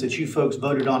recognitions that you folks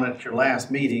voted on at your last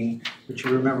meeting, which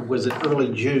you remember was in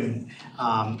early June,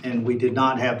 and we did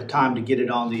not have the time to get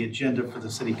it on the agenda for the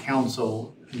city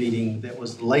council meeting that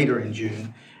was later in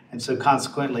June. And so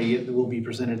consequently, it will be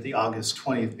presented the August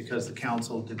 20th because the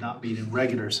council did not meet in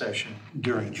regular session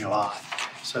during July.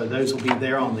 So those will be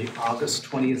there on the August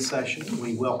 20th session.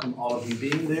 We welcome all of you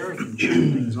being there. If you cheer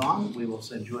things on, we will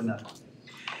send you a note.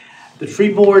 The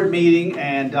tree board meeting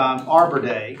and Arbor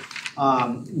Day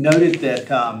noted that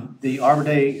the Arbor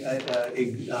Day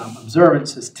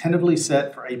observance is tentatively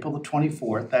set for April the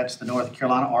 24th. That's the North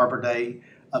Carolina Arbor Day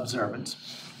observance.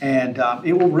 And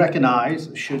it will recognize,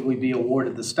 should we be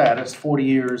awarded the status, 40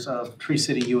 years of Tree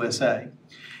City, USA.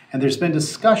 And there's been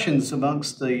discussions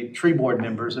amongst the tree board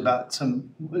members about some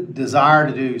desire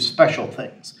to do special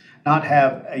things, not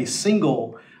have a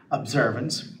single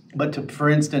observance, but to, for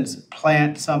instance,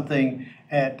 plant something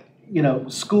at,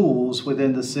 schools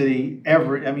within the city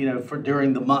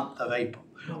during the month of April,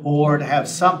 or to have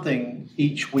something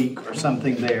each week or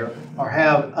something there, or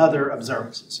have other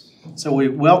observances. So we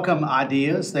welcome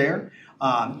ideas there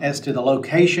as to the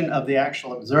location of the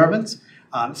actual observance.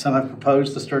 Some have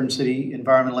proposed the Sturgeon City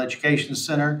Environmental Education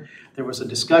Center. There was a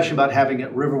discussion about having it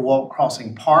at Riverwalk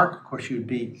Crossing Park. Of course, you'd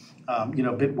be, a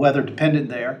bit weather dependent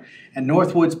there. And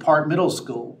Northwoods Park Middle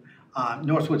School.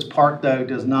 Northwoods Park, though,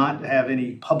 does not have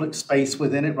any public space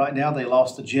within it right now. They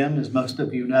lost the gym, as most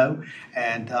of you know.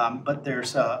 And but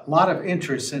there's a lot of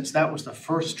interest since that was the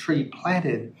first tree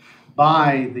planted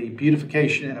by the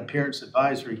Beautification and Appearance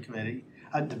Advisory Committee,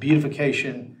 the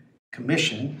Beautification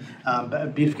Commission,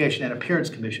 Beautification and Appearance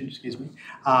Commission, excuse me,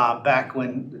 back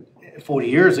when 40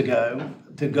 years ago,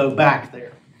 to go back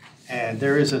there. And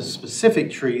there is a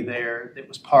specific tree there that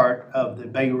was part of the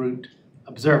Beirut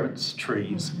observance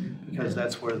trees, because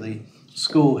that's where the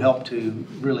school helped to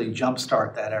really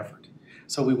jumpstart that effort.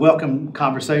 So we welcome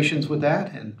conversations with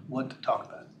that and want to talk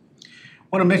about it. I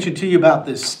want to mention to you about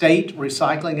the state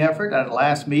recycling effort. At the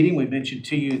last meeting, we mentioned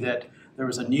to you that there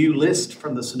was a new list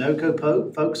from the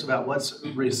Sunoco folks about what's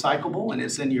recyclable, and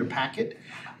it's in your packet.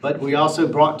 But we also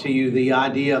brought to you the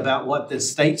idea about what the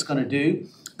state's going to do.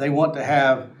 They want to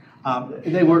have,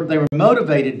 they were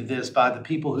motivated to this by the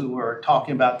people who were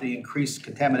talking about the increased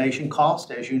contamination cost.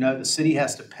 As you know, the city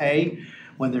has to pay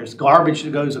when there's garbage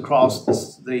that goes across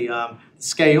the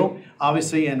scale,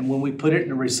 obviously, and when we put it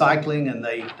in recycling and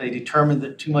they determine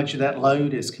that too much of that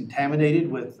load is contaminated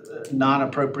with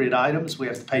non-appropriate items, we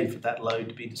have to pay for that load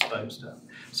to be disposed of.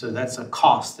 So that's a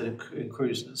cost that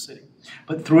accrues to the city.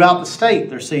 But throughout the state,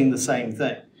 they're seeing the same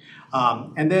thing.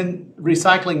 And then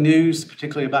recycling news,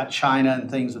 particularly about China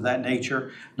and things of that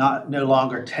nature, no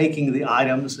longer taking the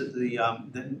items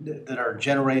that are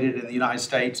generated in the United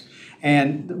States,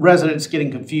 and residents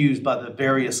getting confused by the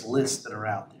various lists that are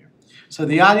out there. So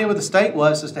the idea with the state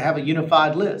was to have a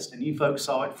unified list, and you folks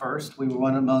saw it first. We were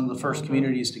one among the first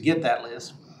communities to get that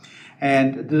list.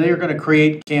 And they're going to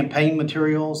create campaign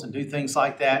materials and do things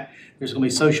like that. There's going to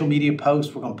be social media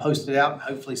posts. We're going to post it out, and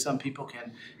hopefully some people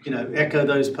can, echo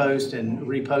those posts and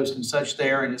repost and such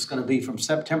there. And it's going to be from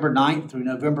September 9th through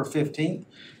November 15th.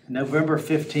 And November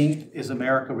 15th is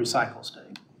America Recycles Day.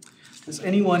 Does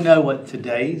anyone know what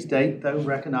today's date, though,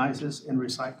 recognizes in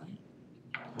recycling?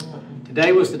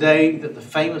 Today was the day that the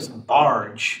famous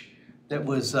barge that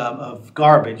was of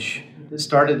garbage that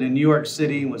started in New York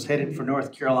City and was headed for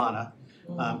North Carolina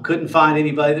couldn't find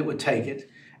anybody that would take it.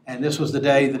 And this was the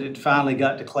day that it finally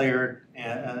got declared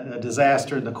a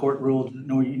disaster, and the court ruled that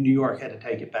New York had to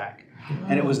take it back.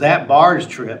 And it was that barge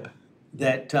trip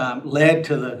that led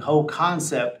to the whole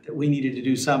concept that we needed to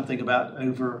do something about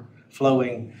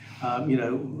overflowing,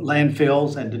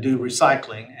 landfills and to do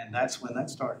recycling, and that's when that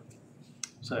started.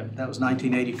 So that was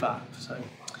 1985. So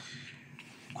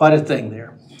quite a thing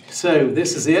there. So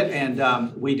this is it,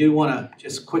 and we do want to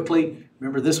just quickly,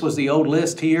 remember this was the old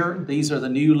list here. These are the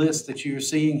new lists that you're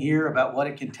seeing here about what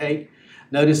it can take.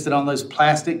 Notice that on those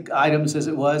plastic items as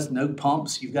it was, no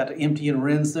pumps, you've got to empty and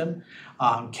rinse them.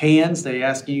 Cans, they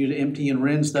asking you to empty and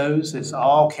rinse those. It's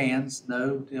all cans,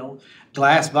 no,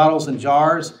 glass bottles and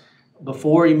jars.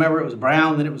 Before, you remember it was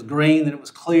brown, then it was green, then it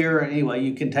was clear. Anyway,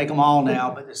 you can take them all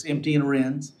now, but it's empty and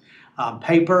rinse.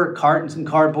 Paper, cartons and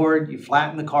cardboard, you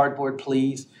flatten the cardboard,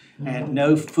 please. And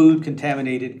no food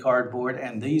contaminated cardboard.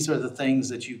 And these are the things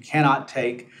that you cannot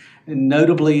take. And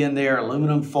notably in there,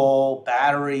 aluminum foil,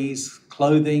 batteries,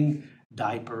 clothing,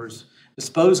 diapers,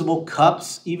 disposable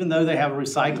cups, even though they have a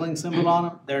recycling symbol on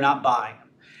them, they're not buying them.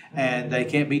 And they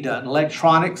can't be done.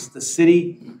 Electronics, the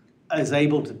city is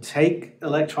able to take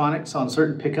electronics on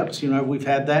certain pickups. We've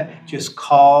had that. Just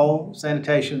call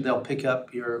sanitation, they'll pick up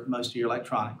most of your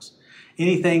electronics.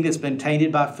 Anything that's been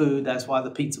tainted by food, that's why the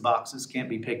pizza boxes can't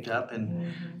be picked up,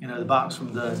 and the box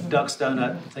from the Duck's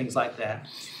Donut, things like that.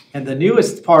 And the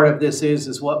newest part of this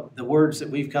is what the words that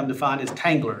we've come to find is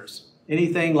tanglers.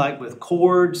 Anything like with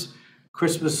cords,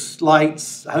 Christmas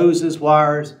lights, hoses,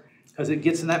 wires, because it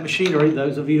gets in that machinery.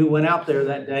 Those of you who went out there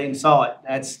that day and saw it,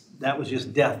 that was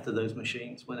just death to those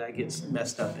machines when that gets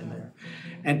messed up in there.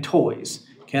 And toys.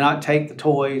 Cannot take the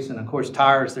toys, and of course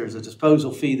tires, there's a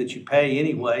disposal fee that you pay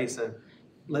anyway, so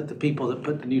let the people that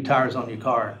put the new tires on your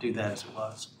car do that as it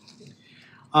was.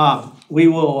 We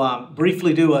will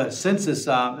briefly do a census,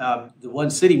 the one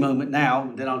city moment now,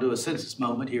 and then I'll do a census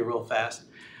moment here real fast.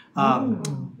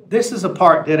 This is a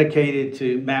park dedicated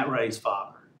to Matt Ray's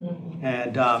father.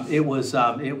 And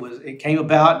it came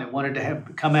about, and it wanted to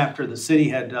come after the city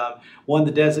had won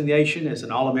the designation as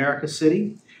an All-America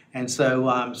city. And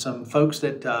so some folks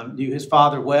that knew his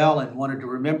father well and wanted to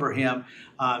remember him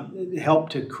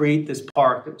helped to create this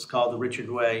park that was called the Richard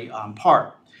Ray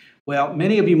Park. Well,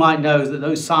 many of you might know that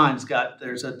those signs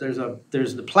there's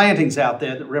the plantings out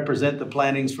there that represent the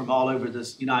plantings from all over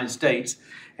the United States,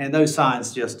 and those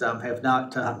signs just have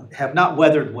not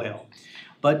weathered well.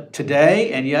 But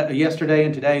today and yesterday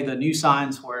and today, the new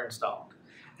signs were installed.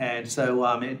 And so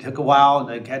it took a while, and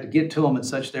they had to get to them and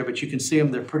such there, but you can see them.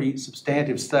 They're pretty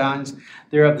substantive signs.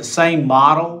 They're of the same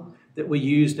model that we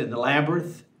used in the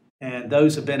Labyrinth, and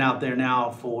those have been out there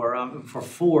now for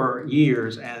 4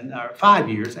 years and 5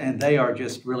 years, and they are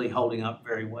just really holding up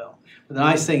very well. But the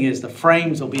nice thing is the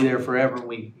frames will be there forever.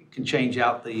 We can change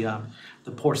out the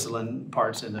porcelain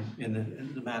parts in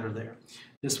the matter there.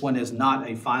 This one is not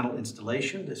a final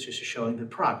installation. This just is showing the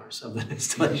progress of the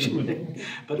installation.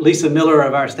 But Lisa Miller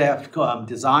of our staff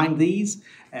designed these,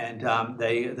 and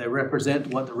they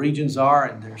represent what the regions are,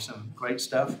 and there's some great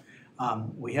stuff.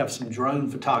 We have some drone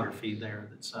photography there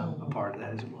that's a part of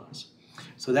that as it was.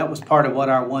 So that was part of what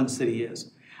our one city is.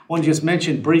 I want to just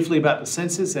mention briefly about the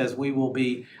census, as we will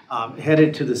be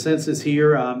headed to the census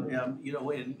here.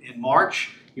 In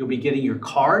March, you'll be getting your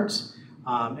cards.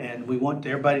 And we want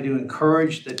everybody to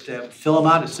encourage that fill them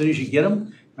out as soon as you get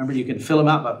them. Remember, you can fill them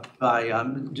out by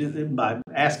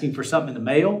asking for something in the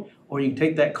mail, or you can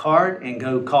take that card and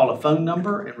go call a phone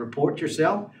number and report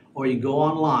yourself, or you can go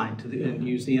online and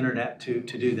use the internet to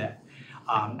do that.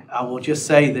 I will just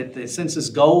say that the census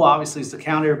goal, obviously, is to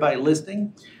count everybody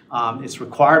listening. It's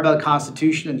required by the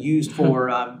Constitution and used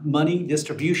for money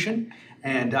distribution.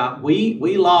 And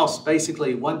we lost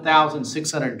basically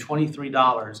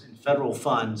 $1,623 in federal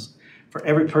funds for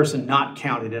every person not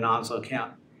counted in Onslow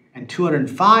County, and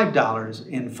 $205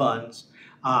 in funds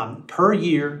per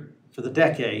year for the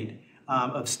decade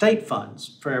of state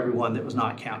funds for everyone that was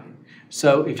not counted.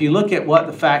 So if you look at what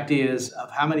the fact is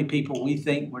of how many people we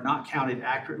think were not counted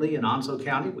accurately in Onslow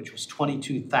County, which was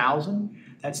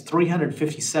 22,000, that's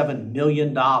 $357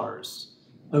 million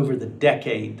over the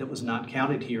decade that was not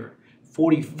counted here.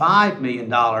 $45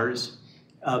 million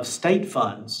of state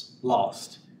funds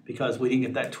lost because we didn't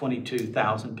get that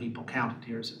 22,000 people counted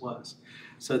here as it was.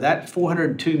 So that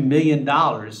 $402 million,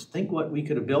 think what we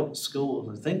could have built in schools,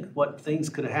 and think what things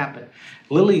could have happened.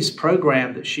 Lily's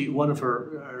program that one of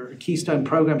her keystone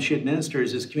programs she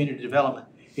administers is community development.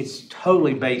 It's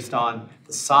totally based on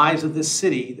the size of this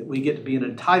city that we get to be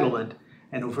an entitlement,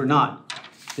 and if we're not.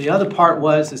 The other part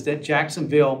is that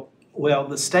Jacksonville, well,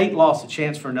 the state lost a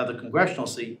chance for another congressional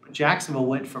seat, but Jacksonville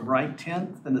went from ranked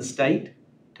 10th in the state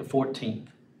to 14th.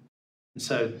 And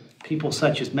so people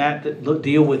such as Matt that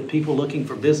deal with people looking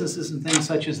for businesses and things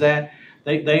such as that,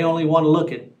 they only want to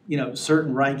look at, you know,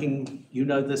 certain ranking, you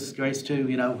know this, Grace, too,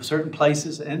 you know, certain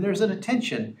places. And there's an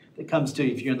attention that comes to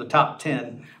you if you're in the top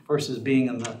 10 versus being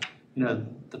in the, you know,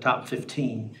 the top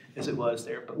 15 as it was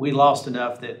there. But we lost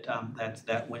enough that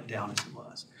that went down as it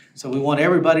was. So we want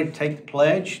everybody to take the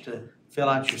pledge to fill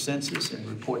out your census and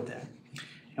report that.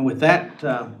 And with that,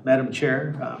 Madam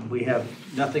Chair, we have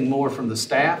nothing more from the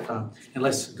staff,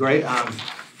 unless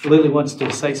Lily wants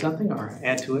to say something or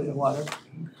add to it or whatever.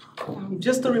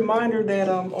 Just a reminder that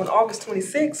on August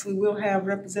 26th, we will have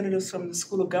representatives from the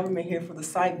School of Government here for the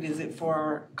site visit for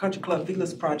our Country Club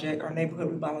Villas project, our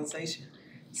neighborhood revitalization.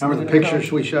 Remember the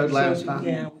pictures we showed last time?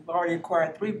 Yeah, we've already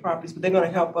acquired 3 properties, but they're going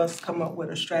to help us come up with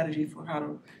a strategy for how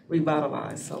to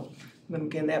revitalize. So,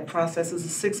 again, that process is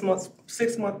a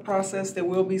 6-month process. There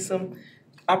will be some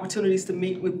opportunities to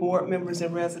meet with board members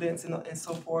and residents and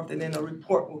so forth, and then a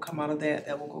report will come out of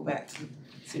that will go back to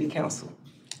City Council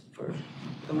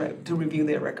to review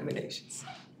their recommendations.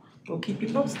 We'll keep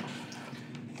you posted.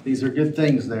 These are good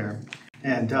things there.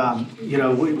 And, you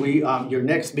know, your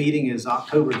next meeting is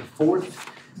October the 4th.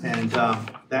 And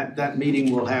that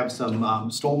meeting will have some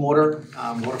stormwater,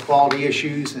 water quality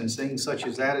issues and things such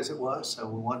as that as it was. So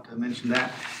we want to mention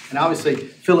that. And obviously,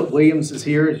 Philip Williams is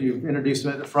here, as you've introduced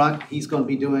him at the front. He's going to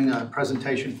be doing a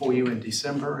presentation for you in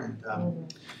December.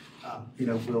 And, you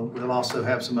know, we'll also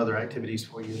have some other activities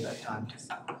for you at that time.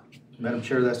 Madam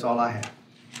Chair, that's all I have.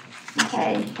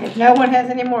 Okay, if no one has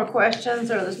any more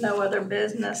questions or there's no other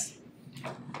business,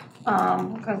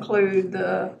 we'll conclude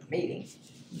the meeting.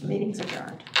 The meeting's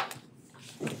adjourned.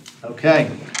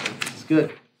 Okay, that's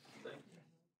good.